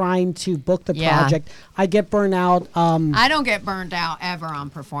out trying to book the Yeah. project. I get burnt out. I don't get burned out ever on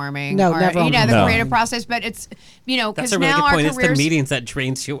performing. No, or, never on the performing. creative process, but it's That's because a really now good our point. It's careers. the meetings that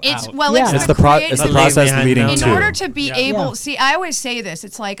drains you It's out. well, Yeah. it's the creative. process Believe me, I leading know to. In order to be Yeah. able, Yeah. see, I always say this.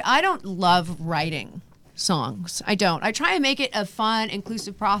 It's like I don't love writing songs. I don't. I try and make it a fun,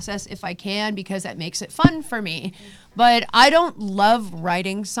 inclusive process if I can because that makes it fun for me. But I don't love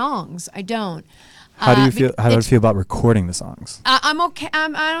writing songs. I don't. How do you feel? How do you it's- feel about recording the songs? I'm okay.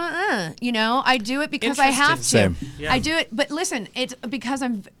 I do it because I have to. Same. Yeah. I do it, but listen, it's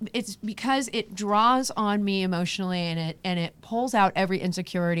because it draws on me emotionally, and it pulls out every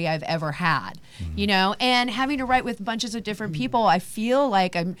insecurity I've ever had. And having to write with bunches of different people, I feel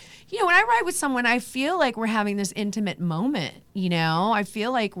like I'm. When I write with someone, I feel like we're having this intimate moment. I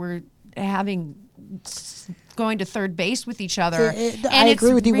feel like we're going to third base with each other. I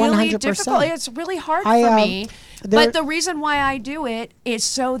agree with you really 100%. difficult. It's really hard I, for me. there- But the reason why I do it is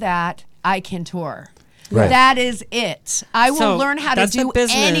so that I can tour. Right. That is it. I will So learn how to that's the do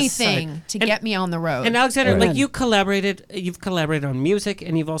business anything side. to And- get me on the road. And Alexander, Amen. like you've collaborated on music,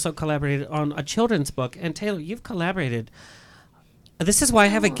 and you've also collaborated on a children's book. And Taylor, you've collaborated. This is why I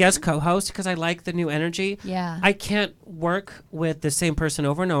have a guest co-host, because I like the new energy. Yeah. I can't work with the same person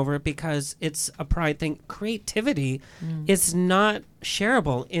over and over because it's a pride thing. Creativity is not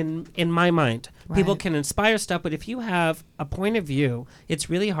shareable in my mind. People Right. can inspire stuff, but if you have a point of view,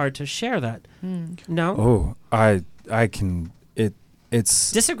 it's really hard to share that. No? Oh, I can.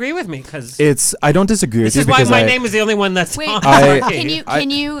 It's Disagree with me, because I don't disagree with this you is why because my name is the only one that's Wait, on.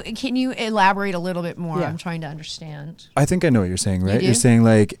 can you elaborate a little bit more? Yeah. I'm trying to understand. I think I know what you're saying, right? do?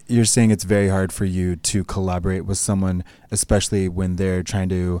 You're saying it's very hard for you to collaborate with someone, especially when they're trying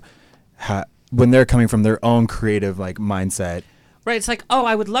to, when they're coming from their own creative mindset. Right, it's like, oh,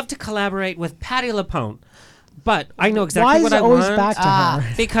 I would love to collaborate with Patti LuPone, but I know exactly Why is what it I always want back to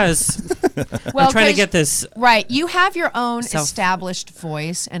her? because Well, I'm trying to 'cause- get this. Right. You have your own Self- established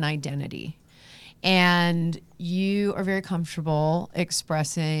voice and identity. And you are very comfortable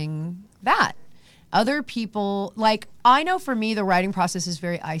expressing that. Other people, I know for me, the writing process is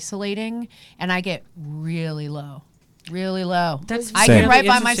very isolating and I get really low. really low. That's I Same. can write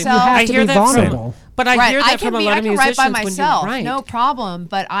by interesting. myself. I to hear be that vulnerable. but I hear that from a lot of musicians I can write by when you myself, write. no problem.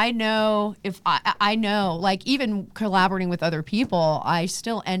 But I know if I know, like even collaborating with other people, I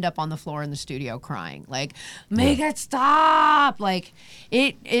still end up on the floor in the studio crying, like make it stop. Like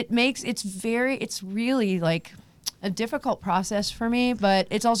it's really like a difficult process for me, but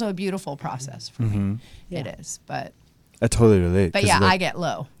it's also a beautiful process for me. It is, but I totally relate. but 'cause, yeah, like, I get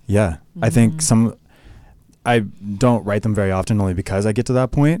low. Yeah, I think I don't write them very often only because I get to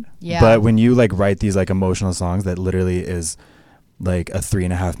that point. Yeah. But when you like write these like emotional songs that literally is like a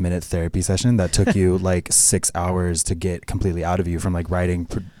 3.5 minute therapy session that took you like 6 hours to get completely out of you from like writing,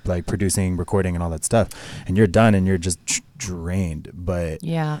 like producing, recording, and all that stuff, and you're done and you're just drained. But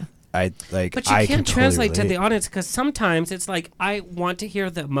Yeah. I like. But you I can't can translate totally to the relate. audience because sometimes it's like I want to hear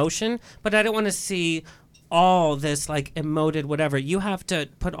the emotion, but I don't want to see all this like emoted whatever. You have to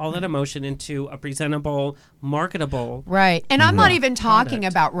put all that emotion into a presentable, marketable. Right. And I'm not even talking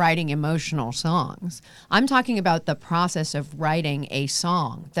Product. about writing emotional songs. I'm talking about the process of writing a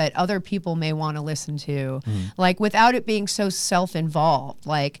song that other people may want to listen to, like without it being so self-involved.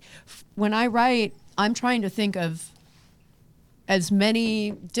 Like when I write, I'm trying to think of as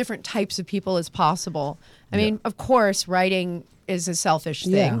many different types of people as possible. I mean, of course, writing is a selfish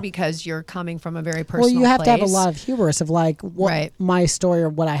thing Yeah. because you're coming from a very personal Well, you have to have a place. lot of hubris of like, what Right. my story or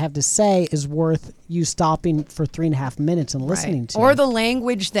what I have to say is worth you stopping for 3.5 minutes and listening to. Or the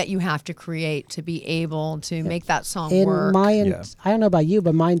language that you have to create to be able to make that song in work. Yeah. I don't know about you,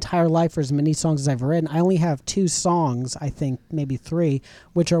 but my entire life, for as many songs as I've written, I only have 2 songs, I think maybe 3,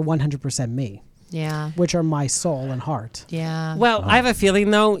 which are 100% me, Yeah. which are my soul and heart. Yeah. Well, I have a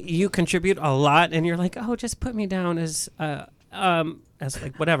feeling though you contribute a lot, and you're like, oh, just put me down as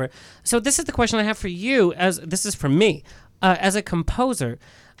like whatever. So this is the question I have for you. As this is from me, as a composer,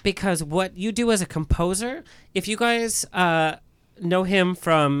 because what you do as a composer, if you guys know him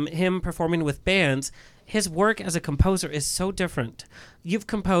from him performing with bands, his work as a composer is so different. You've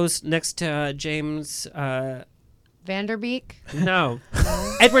composed next to James. Vanderbeek? No,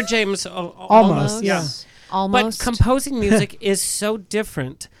 Edward James. Almost, yeah. Almost. But composing music is so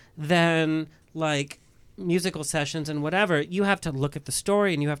different than like musical sessions and whatever. You have to look at the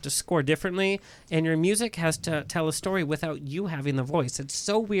story and you have to score differently, and your music has to tell a story without you having the voice. It's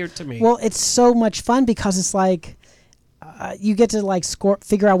so weird to me. Well, it's so much fun because it's like you get to like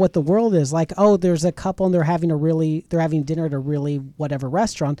figure out what the world is like. Oh, there's a couple and they're having dinner at a really whatever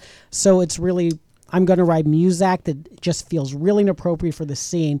restaurant. So it's really, I'm going to write music that just feels really inappropriate for the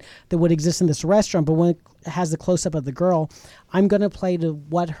scene that would exist in this restaurant. But when it has the close up of the girl, I'm going to play to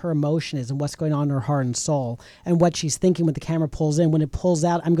what her emotion is and what's going on in her heart and soul and what she's thinking when the camera pulls in. When it pulls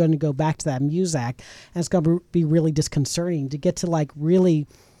out, I'm going to go back to that music, and it's going to be really disconcerting to get to like really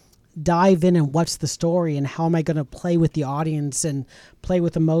dive in and what's the story and how am I going to play with the audience and play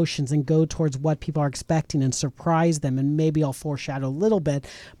with emotions and go towards what people are expecting and surprise them. And maybe I'll foreshadow a little bit,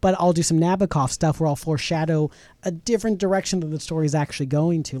 but I'll do some Nabokov stuff where I'll foreshadow a different direction that the story is actually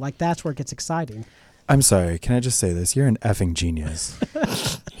going to. Like that's where it gets exciting. I'm sorry. Can I just say this? You're an effing genius.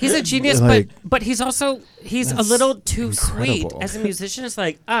 He's a genius, Like, but he's a little too incredible. sweet as a musician. It's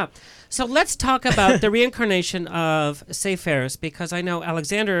like, so let's talk about the reincarnation of Say Ferris, because I know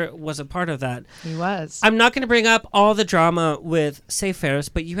Alexander was a part of that. He was. I'm not going to bring up all the drama with Say Ferris,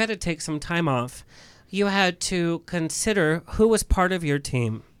 but you had to take some time off. You had to consider who was part of your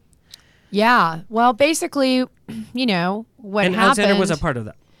team. Yeah. Well, basically, you know, what And happened. Alexander was a part of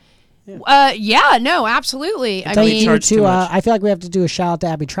that. Yeah, no, absolutely. I Until he mean, charged too much. I feel like we have to do a shout out to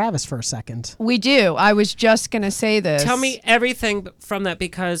Abby Travis for a second. we do. I was just going to say this. Tell me everything from that,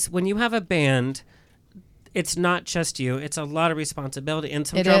 because when you have a band, it's not just you. It's a lot of responsibility, and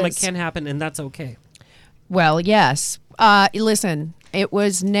some It drama is. can happen, and that's okay. Well, yes. Listen, it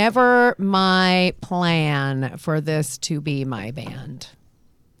was never my plan for this to be my band.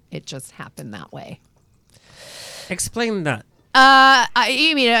 It just happened that way. Explain that.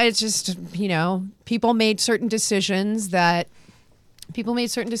 I mean, it's just, you know, people made certain decisions that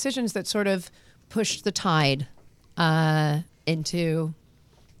sort of pushed the tide into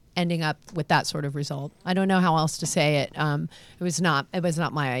ending up with that sort of result. I don't know how else to say it. It was not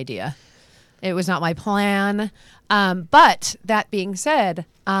my idea. It was not my plan. But that being said,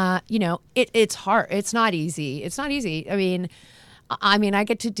 you know, it's hard. It's not easy. It's not easy. I mean, I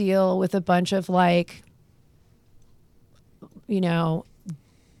get to deal with a bunch of like, you know,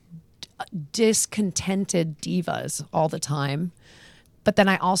 discontented divas all the time. But then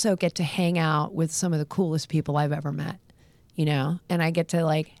I also get to hang out with some of the coolest people I've ever met, you know, and I get to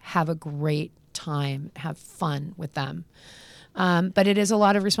like have a great time, have fun with them. But it is a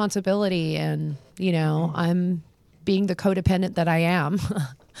lot of responsibility, and, you know, I'm being the codependent that I am,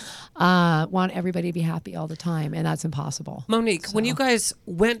 want everybody to be happy all the time, and that's impossible. Monique, when you guys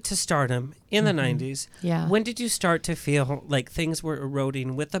went to stardom in the 90s, Yeah. when did you start to feel like things were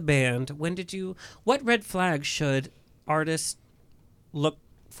eroding with the band? What red flags should artists look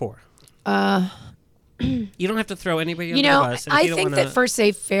for? You don't have to throw anybody under the bus. And if I you don't think wanna- that for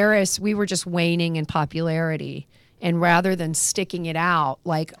Say Ferris, we were just waning in popularity. And rather than sticking it out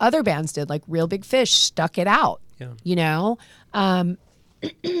like other bands did, like Real Big Fish stuck it out,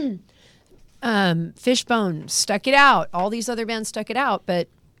 Fishbone stuck it out. All these other bands stuck it out. But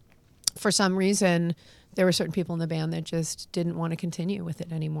for some reason, there were certain people in the band that just didn't want to continue with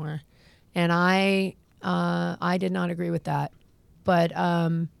it anymore. And I did not agree with that. But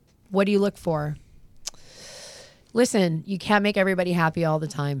what do you look for? Listen, you can't make everybody happy all the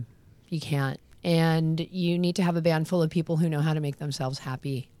time. You can't. And you need to have a band full of people who know how to make themselves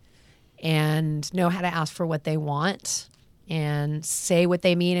happy and know how to ask for what they want and say what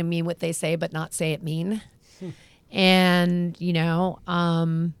they mean and mean what they say, but not say it mean. And,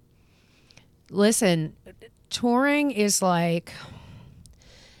 listen, touring is like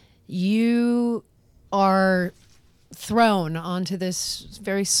you are thrown onto this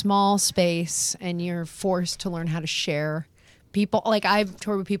very small space and you're forced to learn how to share. People, like I've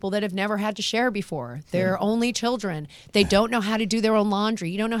toured with people that have never had to share before. They're only children. They don't know how to do their own laundry.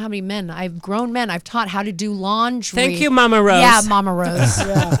 You don't know how many men. Grown men I've taught how to do laundry. Thank you, Mama Rose. Yeah, Mama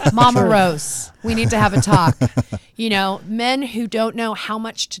Rose. Mama Rose. We need to have a talk. Men who don't know how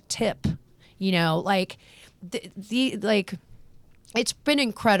much to tip. Like it's been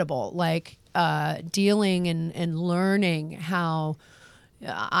incredible. Like dealing and learning how.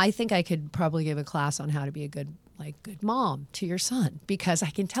 I think I could probably give a class on how to be a good mom to your son, because I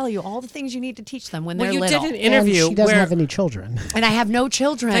can tell you all the things you need to teach them when they're little. You did an interview and she doesn't where have any children. And I have no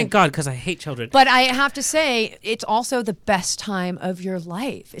children. Thank God, because I hate children. But I have to say, it's also the best time of your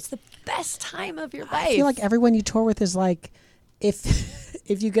life. It's the best time of your life. I feel like everyone you tour with is like,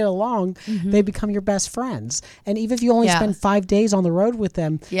 if you get along, they become your best friends. And even if you only spend 5 days on the road with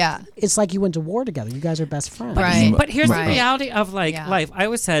them, it's like you went to war together. You guys are best friends. Right. But here's the reality of life. I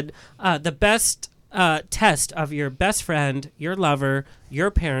always said the best test of your best friend, your lover,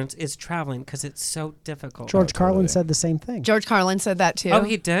 your parents is traveling, because it's so difficult. George Carlin said the same thing. George Carlin said that too. Oh,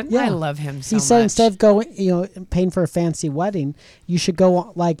 he did? Yeah. I love him so much. He said instead of going, paying for a fancy wedding, you should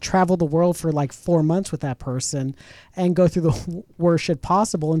go travel the world for 4 months with that person and go through the worst shit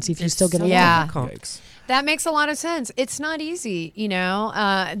possible and see if you still get along. Yeah. That makes a lot of sense. It's not easy,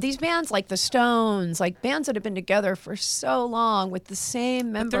 These bands like the Stones, like bands that have been together for so long with the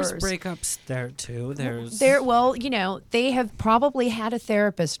same members. But there's breakups there too. They have probably had a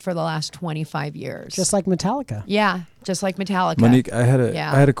therapist for the last 25 years. Just like Metallica. Yeah, just like Metallica. Monique, I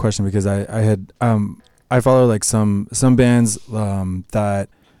had a question, because I follow some bands that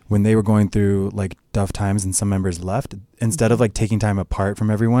when they were going through tough times and some members left, instead of taking time apart from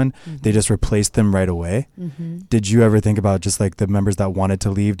everyone, they just replaced them right away. Did you ever think about just the members that wanted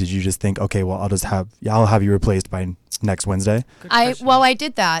to leave? Did you just think, okay, well, I'll have you replaced by next Wednesday? I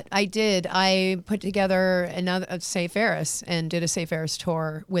did that. I did. I put together another Say Ferris and did a Say Ferris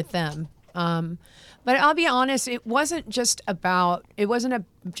tour with them. But I'll be honest, it wasn't just about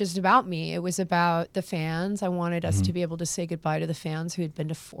me. It was about the fans. I wanted us to be able to say goodbye to the fans who had been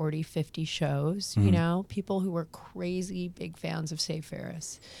to 40, 50 shows, people who were crazy big fans of Say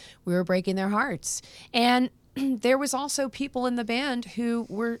Ferris. We were breaking their hearts. And there was also people in the band who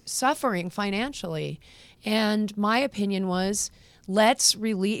were suffering financially. And my opinion was,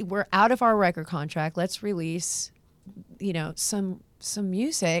 we're out of our record contract. Let's release, some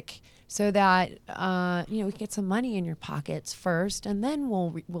music, so that we can get some money in your pockets first, and then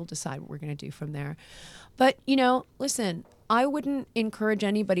we'll decide what we're going to do from there. But listen, I wouldn't encourage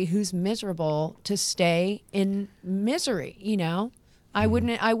anybody who's miserable to stay in misery. I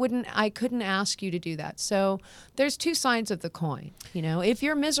couldn't ask you to do that. So there's two sides of the coin. If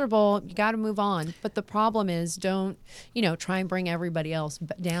you're miserable, you got to move on. But the problem is, don't, try and bring everybody else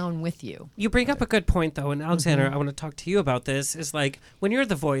down with you. You bring up a good point, though. And Alexander, I want to talk to you about this. Is when you're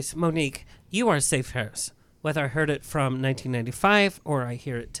the voice, Monique, you are Say Ferris. Whether I heard it from 1995 or I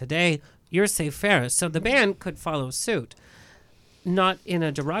hear it today, you're Say Ferris. So the band could follow suit, not in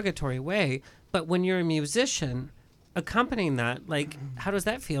a derogatory way, but when you're a musician accompanying that, how does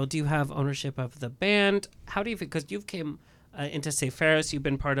that feel? Do you have ownership of the band? How do you feel? Because you've came into Say Ferris, you've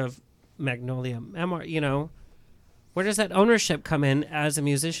been part of Magnolia Memoir, where does that ownership come in as a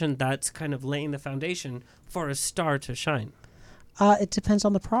musician that's kind of laying the foundation for a star to shine? It depends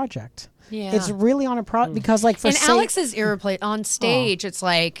on the project. Yeah. It's really on a project, because for and Alex's irreplaceable on stage. It's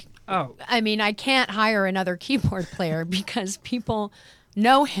Oh, I mean, I can't hire another keyboard player because people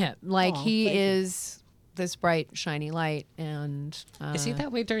know him. Like he is this bright, shiny light, and is he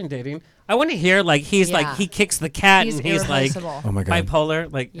that way during dating? I want to hear like he's like he kicks the cat He's and he's like irreplaceable. Oh my God.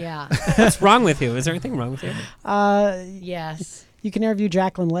 bipolar. Like, Yeah. what's wrong with you? Is there anything wrong with you? Yes. You can interview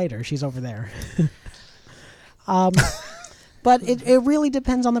Jacqueline later. She's over there. But it really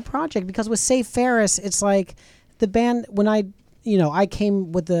depends on the project, because with Save Ferris, it's like the band, when I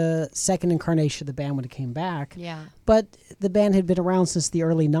came with the second incarnation of the band when it came back. Yeah. But the band had been around since the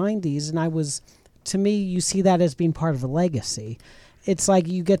early 90s, and to me, you see that as being part of a legacy. It's like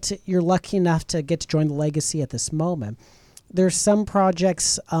you're lucky enough to get to join the legacy at this moment. There's some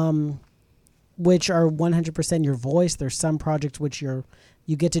projects which are 100% your voice. There's some projects which you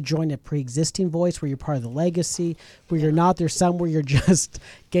get to join a pre-existing voice where you're part of the legacy. Where you're not, there's some where you're just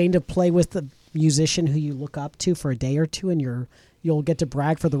getting to play with the musician who you look up to for a day or two, and you'll get to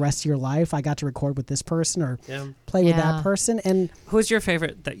brag for the rest of your life. I got to record with this person or play with that person. And who's your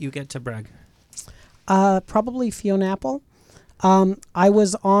favorite that you get to brag? Probably Fiona Apple. I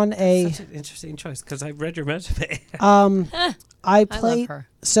was on Such an interesting choice because I read your resume. I played. love her.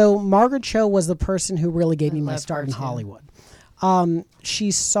 So Margaret Cho was the person who really gave me my love start her in too. Hollywood.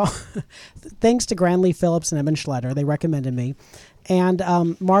 She saw, thanks to Granley Phillips and Evan Schletter, they recommended me. And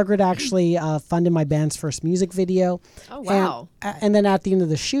Margaret actually funded my band's first music video. Oh, wow. And then at the end of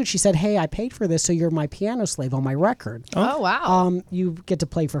the shoot, she said, "Hey, I paid for this, so you're my piano slave on my record. Oh, wow. You get to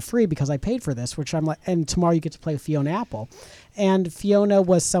play for free because I paid for this," which I'm like, and tomorrow you get to play with Fiona Apple. And Fiona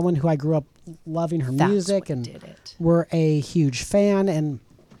was someone who I grew up loving her music, and we're a huge fan. And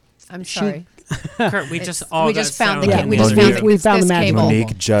I'm sorry. Kurt, we just found the magic cable.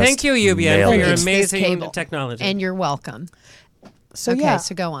 Monique just Thank you, UBN, for nailed your it. It's this amazing cable. technology. And you're welcome. So okay, yeah,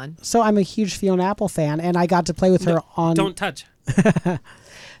 so go on. So I'm a huge Fiona Apple fan, and I got to play with her on. Don't touch.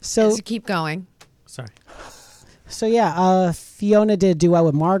 So keep going. Sorry. So yeah, Fiona did a duet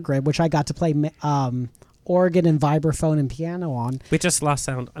with Margaret, which I got to play organ and vibraphone and piano on. We just lost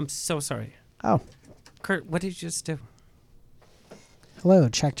sound. I'm so sorry. Oh. Kurt, what did you just do? Hello,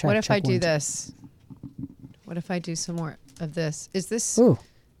 check. What if check, I do 1, 2. this? What if I do some more of this? Is this? Ooh.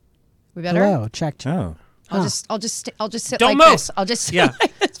 We better? Hello, check. Oh. I'll just sit Don't like move. this. I'll just sit Yeah.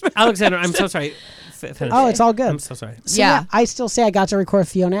 like this. Alexander, I'm so sorry. Finish. Oh, it's all good. I'm so sorry. So yeah, I still say I got to record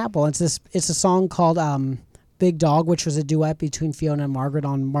Fiona Apple. It's a song called Big Dog, which was a duet between Fiona and Margaret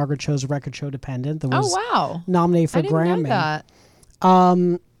on Margaret Cho's record show Dependent. That was wow. nominated for I didn't Grammy. know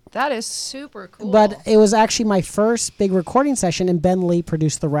that. That is super cool. But it was actually my first big recording session, and Ben Lee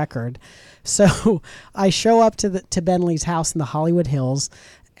produced the record. So I show up to Ben Lee's house in the Hollywood Hills,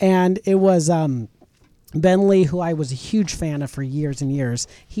 and it was Ben Lee, who I was a huge fan of for years and years.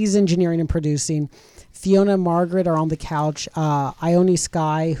 He's engineering and producing. Fiona and Margaret are on the couch. Ione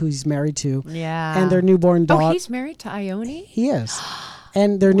Sky, who he's married to, and their newborn daughter. Oh, he's married to Ione? He is.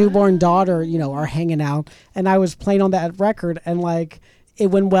 And their newborn daughter, are hanging out. And I was playing on that record, and it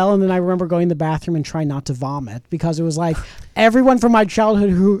went well. And then I remember going to the bathroom and trying not to vomit, because it was like everyone from my childhood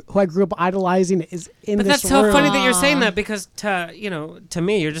who I grew up idolizing is in But this that's so room. funny that you're saying that, because to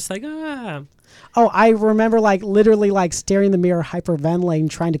me, you're just like, ah. Oh, I remember literally staring in the mirror, hyperventilating,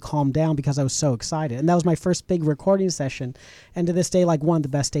 trying to calm down because I was so excited. And that was my first big recording session. And to this day, one of the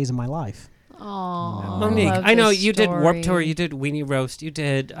best days of my life. Oh, Monique, I know you did Warped Tour, you did Weenie Roast, you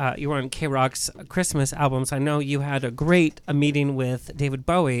were on K-Rock's Christmas albums. I know you had a great meeting with David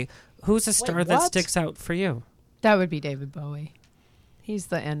Bowie. Who's a star that sticks out for you? That would be David Bowie. He's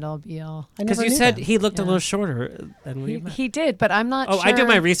the end-all, be-all. Because you said he looked a little shorter than we met. He did, but I'm not sure. I do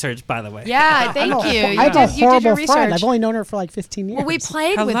my research, by the way. Yeah, thank you. I have a horrible you friend. I've only known her for 15 years. Well, we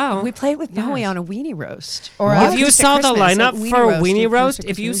played with Bowie on a Weenie Roast. Or If you saw the Christmas, lineup Weenie for Roast, Weenie it was Roast,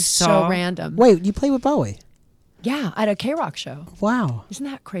 if you saw... so random. Wait, you played with Bowie? Yeah, at a K-Rock show. Wow. Isn't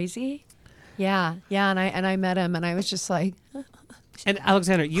that crazy? Yeah, and I met him, and I was just like... And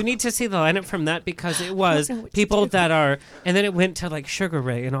Alexander, you need to see the lineup from that, because it was people that are, and then it went to Sugar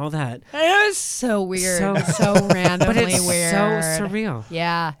Ray and all that. It was so weird, so randomly but it's weird, so surreal.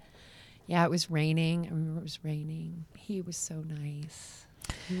 Yeah, it was raining. I remember it was raining. He was so nice.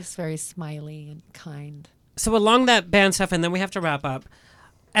 He was very smiley and kind. So along that band stuff, and then we have to wrap up.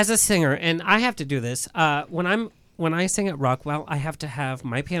 As a singer, and I have to do this when I sing at Rockwell, I have to have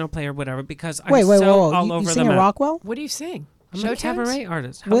my piano player, whatever, because I'm wait, so whoa. all You over sing the at map. Rockwell? What do you sing? I'm Show a cabaret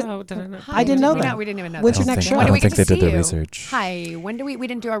artist. What- How did I not? I didn't know we that. We didn't even know When's that. your next show? When do we I don't get think to they see did the you? research. Hi. When do we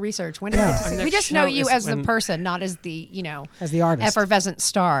didn't do our research. When do Yeah. we get to see? Our We next just know show you is as the when- person, not as the, As the artist. effervescent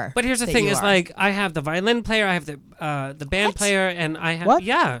star. But here's the that thing: you is are. like I have the violin player, I have the band What? player, and I have What?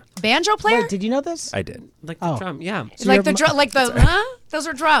 banjo player? Wait, did you know this? I did. like the Oh. drum. Yeah. So like you're the m- drum, like the huh? Those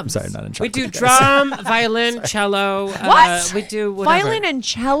are drums. Sorry, not in charge. We do of you guys. drum, violin, cello. What? We do whatever. Violin and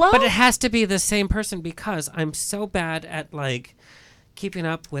cello. But it has to be the same person because I'm so bad at like keeping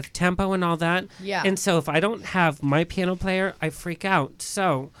up with tempo and all that. Yeah. And so if I don't have my piano player, I freak out.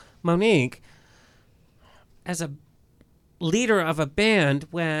 So, Monique, as a leader of a band,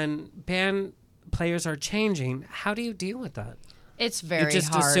 when band players are changing, how do you deal with that? It's very You just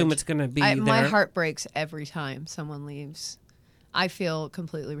hard. assume it's going to be My there. heart breaks every time someone leaves. I feel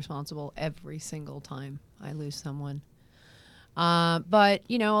completely responsible every single time I lose someone. But,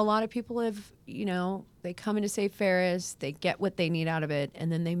 a lot of people have, they come into Safe Ferris, they get what they need out of it,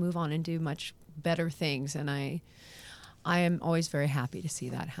 and then they move on and do much better things. And I am always very happy to see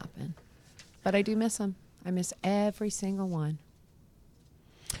that happen. But I do miss them. I miss every single one.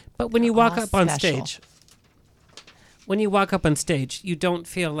 But when you walk all up on special. stage, you don't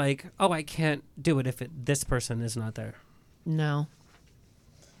feel like, oh, I can't do it if this person is not there. No,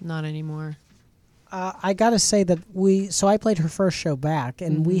 not anymore. I gotta say that I played her first show back,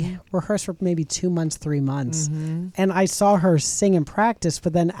 and we rehearsed for maybe 2 months, 3 months, and I saw her sing in practice,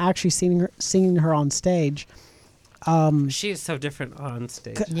 but then actually singing her on stage. She is so different on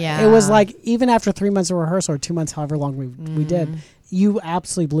stage. Yeah. It was like, even after 3 months of rehearsal, or 2 months, however long we did, you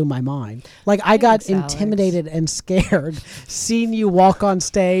absolutely blew my mind. Like, I got Thanks, intimidated and scared seeing you walk on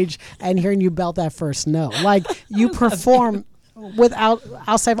stage and hearing you belt that first note. Like, you perform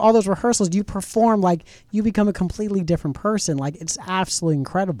outside of all those rehearsals, you perform like you become a completely different person. Like, it's absolutely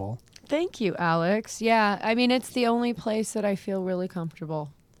incredible. Thank you, Alex. Yeah, I mean, it's the only place that I feel really comfortable.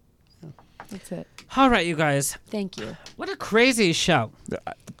 That's it. All right, you guys. Thank you. What a crazy show.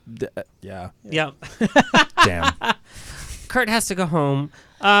 Yeah. Yep. Damn. Kurt has to go home.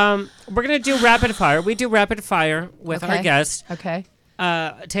 We're going to do rapid fire. We do rapid fire with our Okay. guest. Okay.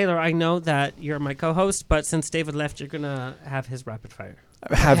 Taylor, I know that you're my co-host, but since David left, you're going to have his rapid fire.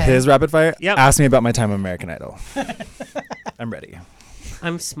 Have Okay. his rapid fire? Yep. Ask me about my time on American Idol. I'm ready.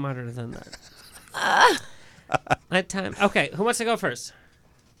 I'm smarter than that. My time. Okay, who wants to go first?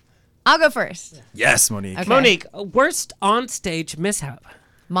 I'll go first. Yes, Monique. Okay. Monique, worst on-stage mishap.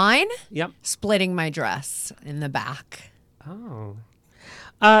 Mine? Yep. Splitting my dress in the back. Oh.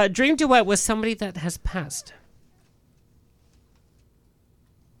 Dream duet with somebody that has passed.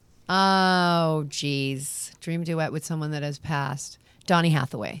 Oh, geez. Dream duet with someone that has passed. Donny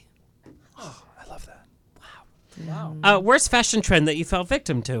Hathaway. I love that. Worst fashion trend that you fell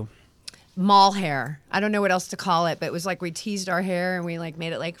victim to. Mall hair. I don't know what else to call it, but it was like we teased our hair and we like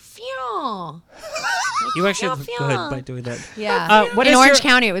made it like phew. You actually look Phew, good phew. by doing that. Yeah. What in is Orange your-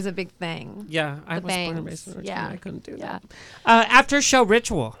 County, it was a big thing. Yeah, I The was born and bangs. raised in Orange Yeah. County. I couldn't do Yeah. that. After show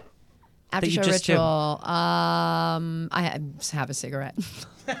ritual. After you show just do. ritual, I have a cigarette.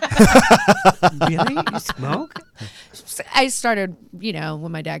 Really? You smoke? I started,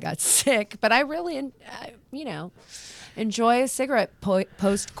 when my dad got sick, but I really, enjoy a cigarette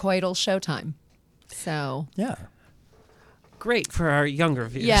post-coital showtime. So, Yeah. Great for our younger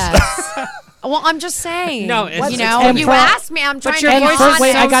viewers. yes. Well, I'm just saying. No, it's- you it's know, and you for- asked me. I'm trying to your be And voice for, is honest.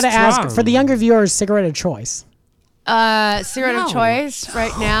 wait, I so gotta ask strong. for the younger viewers, cigarette of choice. Cigarette No. of choice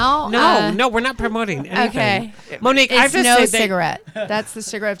right now. No, we're not promoting anything. Okay. Monique, I have It's to no say that cigarette. That's the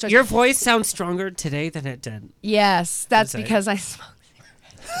cigarette of choice. your voice sounds stronger today than it did. Yes, that's That's it. because I smoke.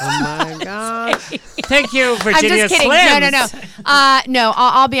 Oh my God. Thank you, I'm Virginia just kidding. Slims. No. No,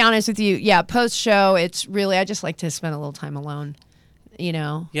 I'll be honest with you. Yeah, post show, it's really, I just like to spend a little time alone,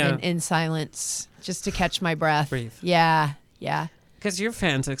 Yeah. in silence, just to catch my breath. Breathe. Yeah. Because your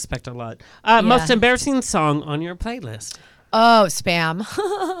fans expect a lot. Most embarrassing song on your playlist. Oh, spam.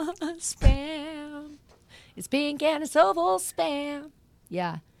 Spam. It's being Candace Oval spam.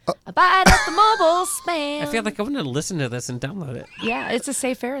 Yeah. I buy it at the mobile spam. I feel like I want to listen to this and download it. Yeah, it's a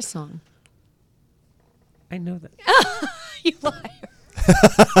Safe Ferris song. I know that. You liar.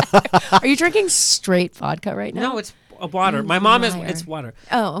 Are you drinking straight vodka right now? No, it's water. My mom is. liar. It's water.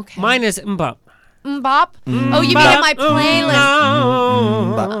 Oh, okay. Mine is mbop. Bop. Oh, you mean on my playlist?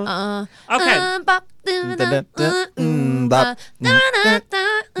 Okay. Bop.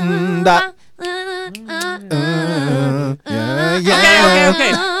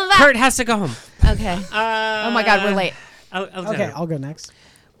 Okay. Kurt has to go home. Okay. Oh my God, we're late. Okay, I'll go next.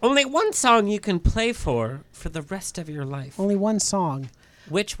 Only one song you can play for the rest of your life. Only one song.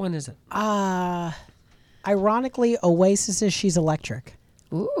 Which one is it? Ironically, Oasis is She's Electric.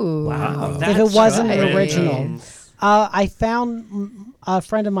 Ooh. Wow. If it wasn't an right. original. I found a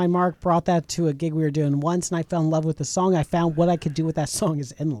friend of mine, Mark, brought that to a gig we were doing once, and I fell in love with the song. I found what I could do with that song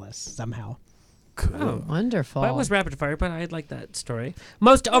is endless somehow. Oh, Wonderful. that was rapid fire, but I like that story.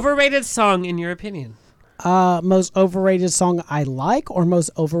 Most overrated song in your opinion? Most overrated song I like, or most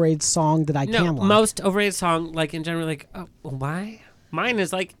overrated song that I can like? Most overrated song, like in general, like, oh, why? Mine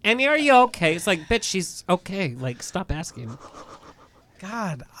is like, Annie, are you okay? It's like, bitch, she's okay. Like, stop asking.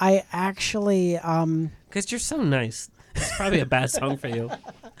 God, I actually Because you're so nice. It's probably a bad song for you.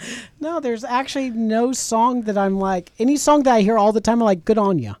 no, there's actually no song that I'm like. Any song that I hear all the time, I'm like, good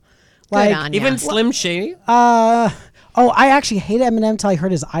on you. Like, on ya. Even Slim Shady? I actually hated Eminem until I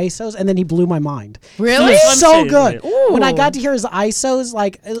heard his ISOs, and then he blew my mind. Really? He was Slim so Shady, good. right. When I got to hear his ISOs,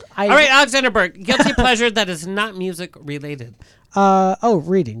 like I. All right, Alexander Burke. Guilty pleasure that is not music related.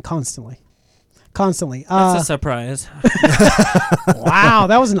 Reading constantly. That's a surprise. Wow,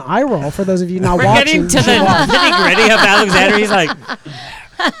 that was an eye roll for those of you not We're watching. getting to the nitty-gritty of Alexander. He's like,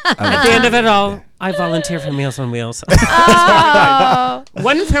 at the end of it all, I volunteer for Meals on Wheels.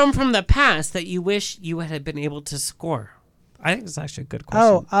 One film from the past that you wish you had been able to score. I think it's actually a good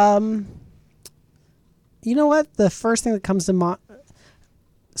question. You know what? The first thing that comes to mind,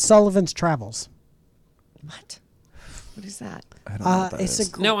 Sullivan's Travels. What? What is that? I don't know what that It's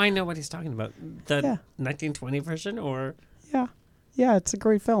is. a No, I know what he's talking about. The Yeah. 1920 version, or yeah, it's a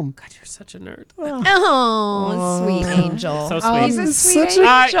great film. God, you're such a nerd. Oh, sweet angel. So sweet. He's a sweet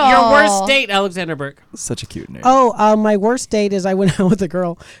Such angel. Your worst date, Alexander Burke. Such a cute name. My worst date is I went out with a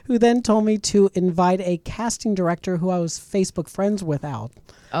girl who then told me to invite a casting director who I was Facebook friends with out.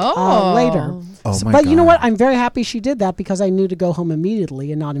 Later. Oh my But you know God. what? I'm very happy she did that because I knew to go home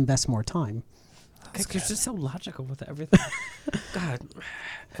immediately and not invest more time. Because you're just so logical with everything. God.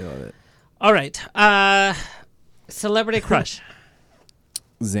 I love it. All right. Celebrity crush.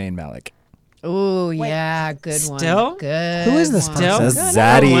 Zayn Malik. Ooh, yeah, good one. Still? Good. Who is this one. Still? That's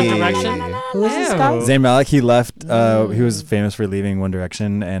Zaddy. One Direction. Who is this Ew. guy? Zayn Malik, he left. He was famous for leaving One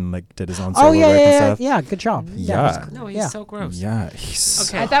Direction and like did his own solo Oh yeah, work and yeah, stuff. yeah. Good job. Yeah. No, he's Yeah. so gross. Yeah, he's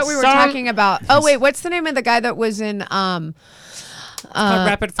Okay. I thought we were Song- talking about. Oh wait, what's the name of the guy that was in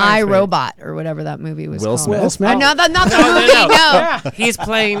Rapid Fire Three. iRobot or whatever that movie was Will called? Smith. Will Smith. Not the movie. No. No. He's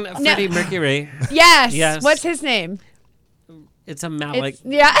playing Freddie Mercury. Yes. Yes. What's his name? It's a Malik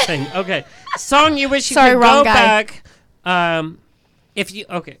Yeah. thing. Okay. Song you wish you Sorry, could wrong go guy. back. If you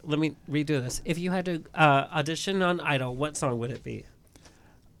let me redo this. If you had to audition on Idol, what song would it be?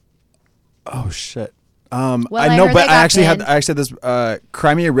 Oh shit. Well, I I know, heard but they I got actually banned. had this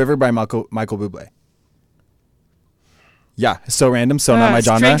Cry Me a River by Michael Bublé. Yeah, so random, so not my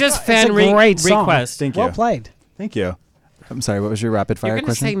genre. Strangest fan It's a great song. request. Thank you. Well played. Thank you. I'm sorry, what was your rapid You're fire gonna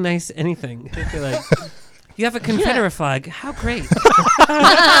question? say nice anything. You're like, you have a Confederate flag. How great!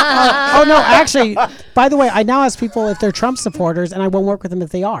 Oh no, actually, by the way, I now ask people if they're Trump supporters, and I won't work with them if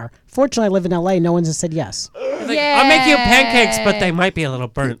they are. Fortunately, I live in LA. No one's has said yes. Like, I'll make you pancakes, but they might be a little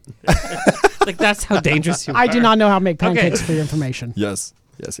burnt. Like that's how dangerous you are. I do not know how to make Okay. pancakes for your information. Yes.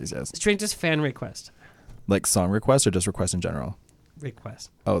 Strangest fan request. Like song request or just request in general? Request.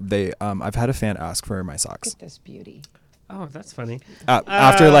 Oh, they I've had a fan ask for my socks. This beauty. Oh, that's funny.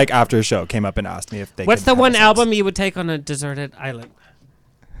 After a show came up and asked me if they What's could the have one my socks. album you would take on a deserted island?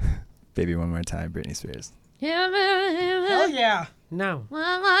 Baby One More Time, Britney Spears. Oh yeah. No.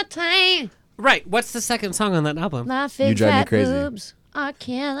 One more time. Right. What's the second song on that album? My You drive me crazy. boobs are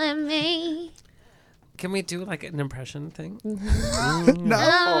killing me. Can we do like an impression thing? No.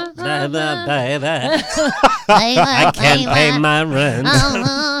 I can't pay my rent.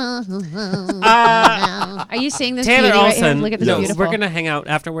 Are you seeing this Taylor beauty right here? Olson. Look at this no, beautiful. we're gonna hang out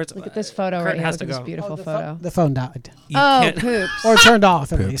afterwards. Look at this photo Kurt right here. has Look to at this go. beautiful photo. The phone died, You Oh, can't- poops. or turned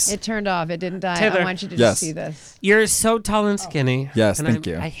off at Poops. least. It turned off. It didn't die. Taylor. I want you to Yes. just see this. You're so tall and skinny. Yes, and thank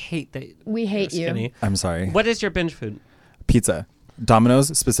you. I hate that. We hate you're you. skinny. I'm sorry. What is your binge food? Pizza.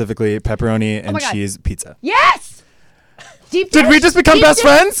 Domino's, specifically pepperoni and my God. cheese pizza. Yes! Deep dish? Did we just become Deep best dish?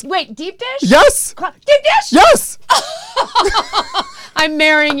 friends? Wait, deep dish? Yes. Deep dish? Yes. I'm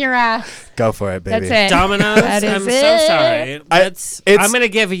marrying your ass. Go for it, baby. That's it. Domino's. That is I'm so it. sorry. It's- I'm gonna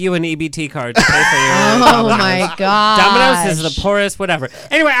give you an EBT card to pay for your Oh Domino's. my god. Domino's is the poorest, whatever.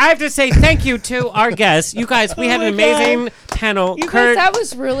 Anyway, I have to say thank you to our guests. You guys, we had an amazing panel. You Kurt, guys, that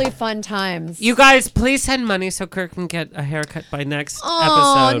was really fun times. you guys, please send money so Kurt can get a haircut by next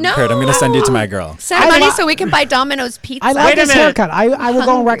Oh, episode. no. Kurt, I'm gonna send you to my girl. Send money so we can buy Domino's pizza. I like Wait a this minute. haircut. I will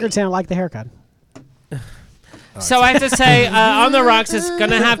go on record saying I like the haircut. So I have to say, On the Rocks is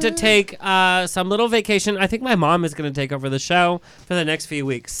going to have to take some little vacation. I think my mom is going to take over the show for the next few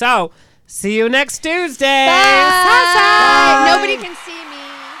weeks. So See you next Tuesday. Bye. Nobody can see me.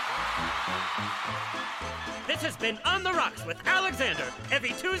 This has been On the Rocks with Alexander,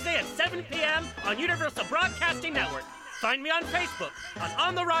 every Tuesday at 7 p.m. on Universal Broadcasting Network. Find me on Facebook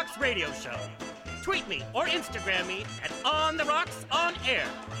on the Rocks Radio Show. Tweet me or Instagram me at On the Rocks On Air.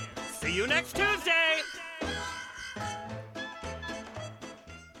 See you next Tuesday.